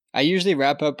 I usually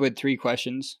wrap up with 3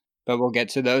 questions, but we'll get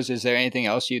to those. Is there anything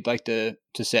else you'd like to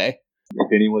say?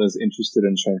 If anyone is interested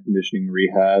in strength conditioning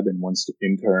rehab and wants to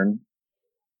intern,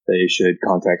 they should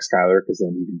contact Skylar because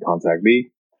then he can contact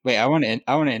me. Wait, I want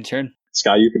to intern.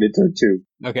 Sky, you can intern too.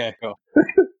 Okay, cool.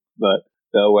 But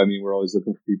no, I mean, we're always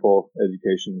looking for people.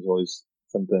 Education is always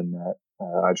something that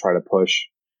I try to push.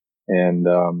 And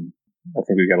I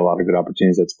think we've got a lot of good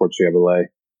opportunities at Sports Rehab LA.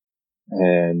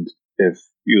 And if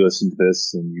you listen to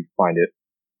this and you find it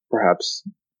perhaps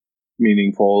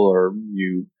meaningful or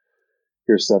you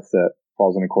hear stuff that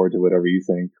falls in accord to whatever you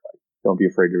think, don't be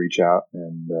afraid to reach out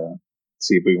and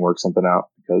see if we can work something out,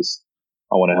 because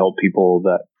I want to help people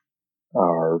that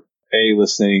are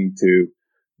listening to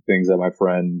things that my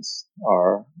friends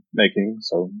are making.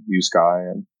 So you, Sky,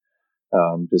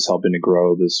 and just helping to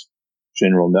grow this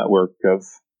general network of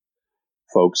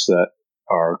folks that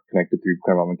are connected through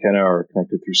Claremont McKenna or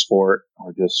connected through sport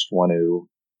or just want to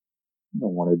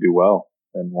do well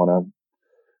and want to,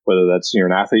 whether that's you're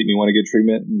an athlete and you want to get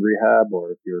treatment and rehab,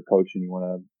 or if you're a coach and you want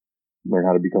to learn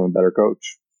how to become a better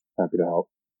coach, happy to help.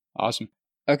 Awesome.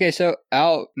 Okay, so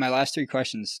Al, my last 3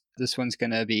 questions. This one's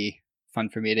going to be fun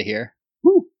for me to hear.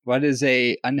 Woo. What is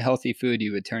a unhealthy food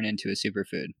you would turn into a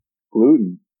superfood?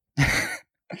 Gluten.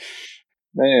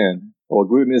 Man, well,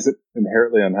 gluten isn't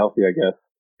inherently unhealthy, I guess.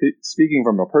 Speaking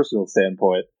from a personal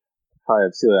standpoint, I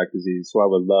have celiac disease, so I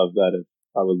would love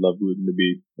gluten to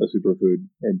be a superfood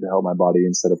and to help my body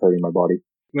instead of hurting my body.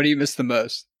 What do you miss the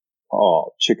most? Oh,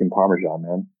 chicken parmesan,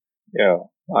 man. Yeah,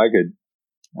 I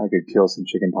could kill some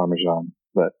chicken parmesan,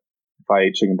 but if I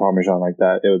ate chicken parmesan like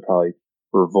that, it would probably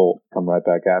revolt, come right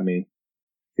back at me.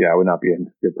 Yeah, I would not be a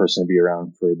good person to be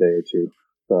around for a day or two,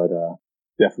 but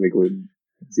definitely gluten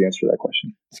is the answer to that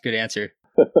question. It's a good answer.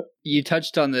 You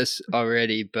touched on this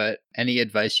already, but any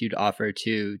advice you'd offer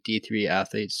to D3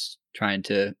 athletes trying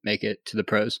to make it to the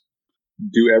pros?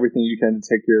 Do everything you can to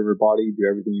take care of your body. Do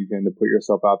everything you can to put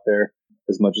yourself out there.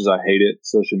 As much as I hate it,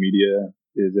 social media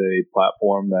is a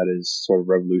platform that is sort of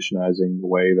revolutionizing the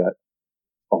way that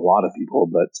a lot of people,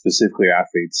 but specifically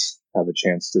athletes, have a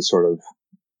chance to sort of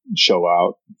show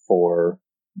out for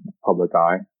public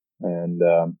eye. And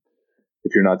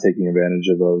if you're not taking advantage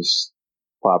of those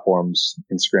platforms,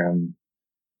 Instagram,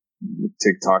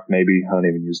 TikTok, maybe. I don't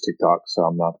even use TikTok, so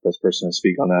I'm not the best person to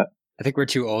speak on that. I think we're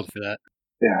too old for that.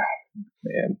 Yeah,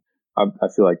 man. I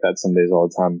feel like that some days all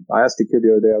the time. I asked a kid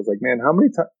the other day, I was like, man, how many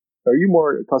times are you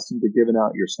more accustomed to giving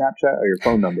out your Snapchat or your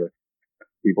phone number?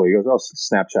 People, he goes, oh,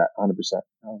 Snapchat, 100%.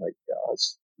 I was like, oh,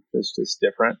 it's just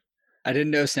different. I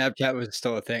didn't know Snapchat was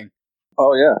still a thing.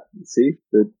 Oh, yeah. See,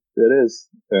 it is.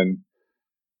 And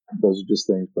those are just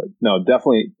things. But no,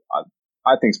 definitely,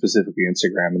 I think specifically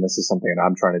Instagram, and this is something that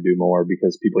I'm trying to do more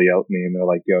because people yell at me and they're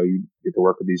like, yo, you get to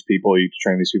work with these people, you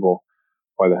can train these people.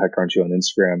 Why the heck aren't you on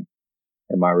Instagram?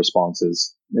 And my response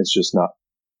is, it's just not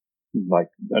like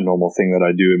a normal thing that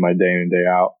I do in my day in and day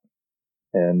out.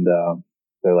 And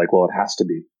they're like, well, it has to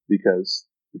be because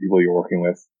the people you're working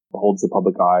with holds the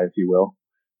public eye, if you will,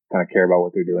 kind of care about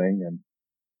what they're doing. And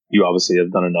you obviously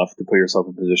have done enough to put yourself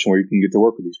in a position where you can get to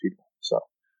work with these people. So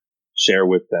share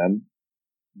with them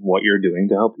what you're doing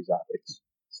to help these athletes.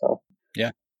 So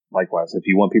yeah, likewise, if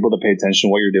you want people to pay attention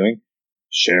to what you're doing,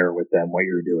 share with them what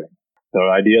you're doing. The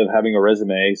idea of having a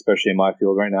resume, especially in my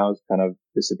field right now, is kind of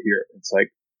disappeared. It's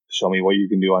like, show me what you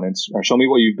can do on Instagram, or show me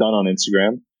what you've done on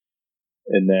Instagram,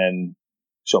 and then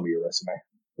show me your resume,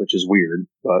 which is weird,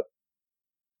 but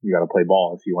you got to play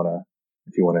ball if you want to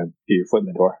get your foot in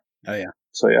the door. Oh yeah.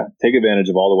 So yeah, take advantage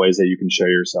of all the ways that you can share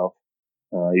yourself,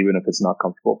 even if it's not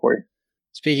comfortable for you.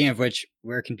 Speaking of which,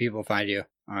 where can people find you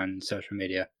on social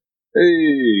media?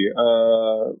 Hey,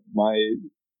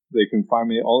 they can find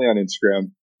me only on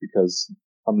Instagram because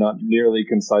I'm not nearly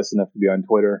concise enough to be on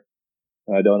Twitter.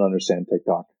 And I don't understand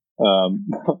TikTok.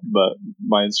 But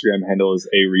my Instagram handle is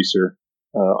 @reeser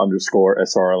 _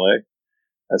 SRLA.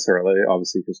 SRLA,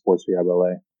 obviously for Sports Rehab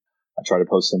LA. I try to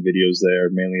post some videos there,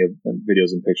 mainly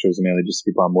videos and pictures, mainly just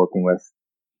people I'm working with.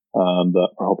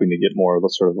 But we're hoping to get more of the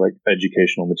sort of like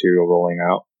educational material rolling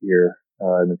out here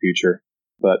in the future.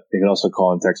 But you can also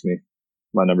call and text me.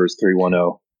 My number is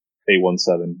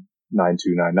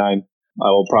 310-817-9299. I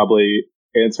will probably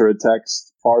answer a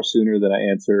text far sooner than I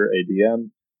answer a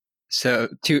DM. So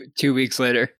 2 weeks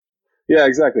later. Yeah,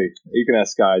 exactly. You can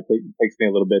ask Sky. It takes me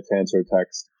a little bit to answer a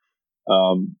text.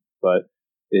 But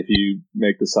if you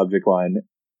make the subject line,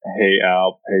 "Hey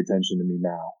Al, pay attention to me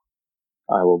now,"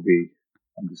 I'm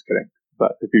just kidding.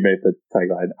 But if you make the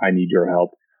tagline, "I need your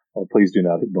help," or "Please do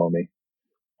not ignore me,"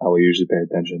 I will usually pay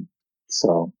attention.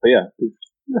 So, but yeah.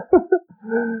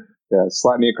 Yeah,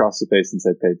 slap me across the face and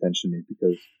say, "Pay attention to me,"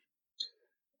 because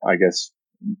I guess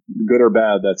good or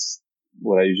bad, that's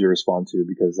what I usually respond to,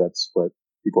 because that's what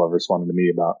people have responded to me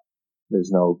about.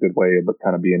 There's no good way of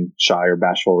kind of being shy or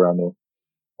bashful around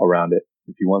it.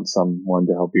 If you want someone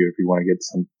to help you, if you want to get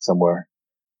somewhere,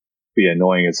 be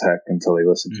annoying as heck until they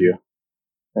listen to you.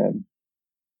 And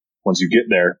once you get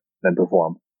there, then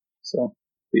perform. So,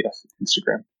 yes,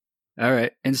 Instagram. All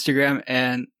right, Instagram.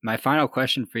 And my final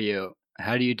question for you,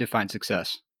 how do you define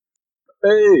success?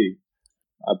 Hey,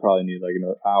 I probably need like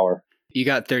another hour. You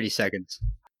got 30 seconds.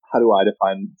 How do I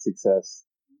define success?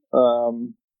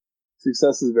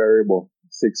 Success is variable.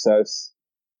 Success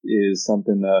is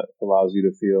something that allows you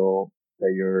to feel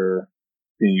that you're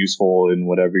being useful in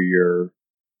whatever your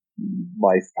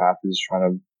life path is,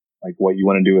 trying to, like, what you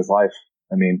want to do with life.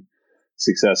 I mean,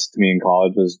 success to me in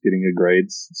college was getting good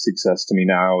grades. Success to me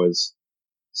now is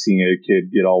seeing a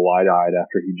kid get all wide-eyed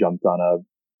after he jumped on a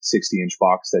 60-inch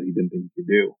box that he didn't think he could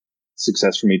do.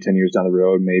 Success for me 10 years down the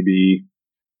road may be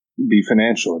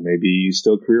financial, it may be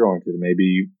still career-oriented, it may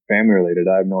be family-related.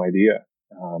 I have no idea.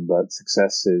 But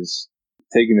success is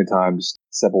taking the time to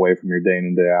step away from your day in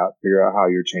and day out, figure out how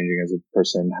you're changing as a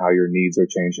person, how your needs are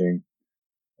changing,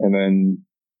 and then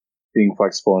being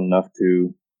flexible enough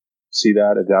to see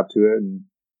that, adapt to it, and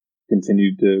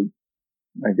continue to,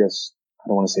 I guess, I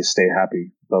don't want to say stay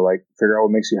happy, but like figure out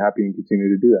what makes you happy and continue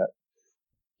to do that.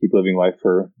 Keep living life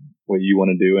for what you want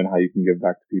to do and how you can give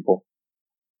back to people.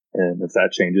 And if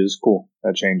that changes, cool.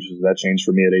 That changed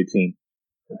for me at 18.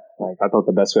 Like, I thought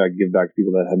the best way I could give back to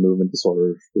people that had movement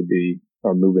disorders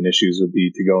or movement issues would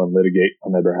be to go and litigate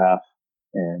on their behalf.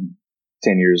 And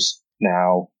 10 years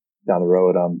now down the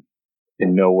road, I'm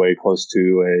in no way close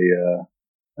to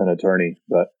an attorney,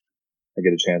 but I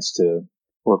get a chance to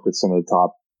work with some of the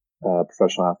top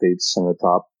professional athletes, some of the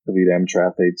top elite amateur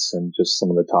athletes, and just some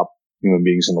of the top human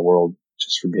beings in the world,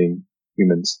 just for being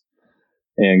humans,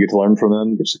 and get to learn from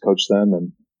them, get to coach them,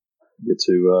 and get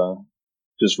to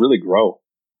just really grow.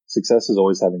 Success is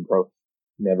always having growth,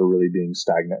 never really being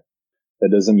stagnant.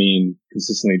 That doesn't mean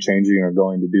consistently changing or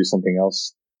going to do something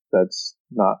else that's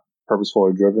not purposeful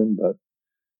or driven, but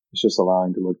it's just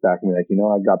allowing to look back and be like,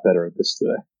 I got better at this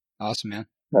today. Awesome, man.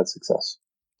 That's success.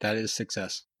 That is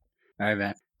success. All right,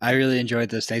 man. I really enjoyed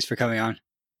this. Thanks for coming on.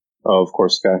 Oh, of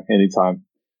course, Sky. Anytime.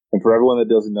 And for everyone that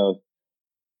doesn't know,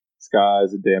 Sky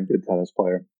is a damn good tennis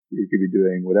player. He could be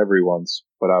doing whatever he wants,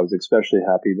 but I was especially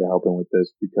happy to help him with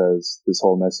this, because this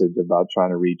whole message about trying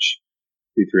to reach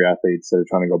D3 athletes that are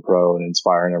trying to go pro and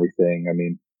inspire and everything. I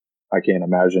mean, I can't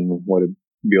imagine what it'd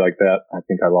be like that. I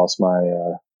think I lost my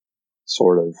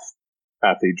sort of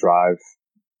athlete drive,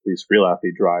 at least real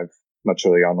athlete drive, much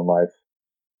early on in life.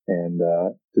 And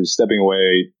just stepping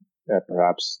away at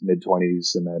perhaps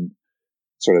mid-20s and then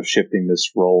sort of shifting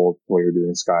this role of what you're doing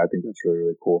in Sky, I think that's really,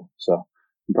 really cool. So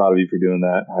I'm proud of you for doing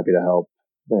that. Happy to help,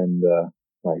 and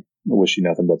I wish you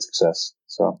nothing but success.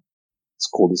 So it's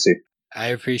cool to see. I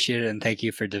appreciate it, and thank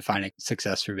you for defining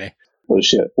success for me. Oh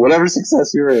shit. Whatever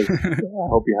success you're in, I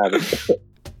hope you have it.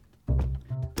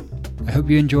 I hope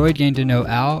you enjoyed getting to know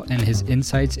Al and his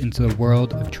insights into the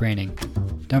world of training.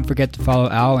 Don't forget to follow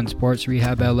Al and Sports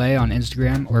Rehab LA on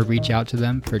Instagram or reach out to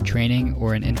them for training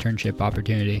or an internship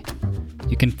opportunity.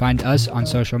 You can find us on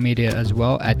social media as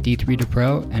well at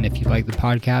D3ToPro, and if you like the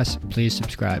podcast, please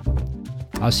subscribe.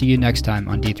 I'll see you next time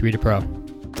on D3 to Pro.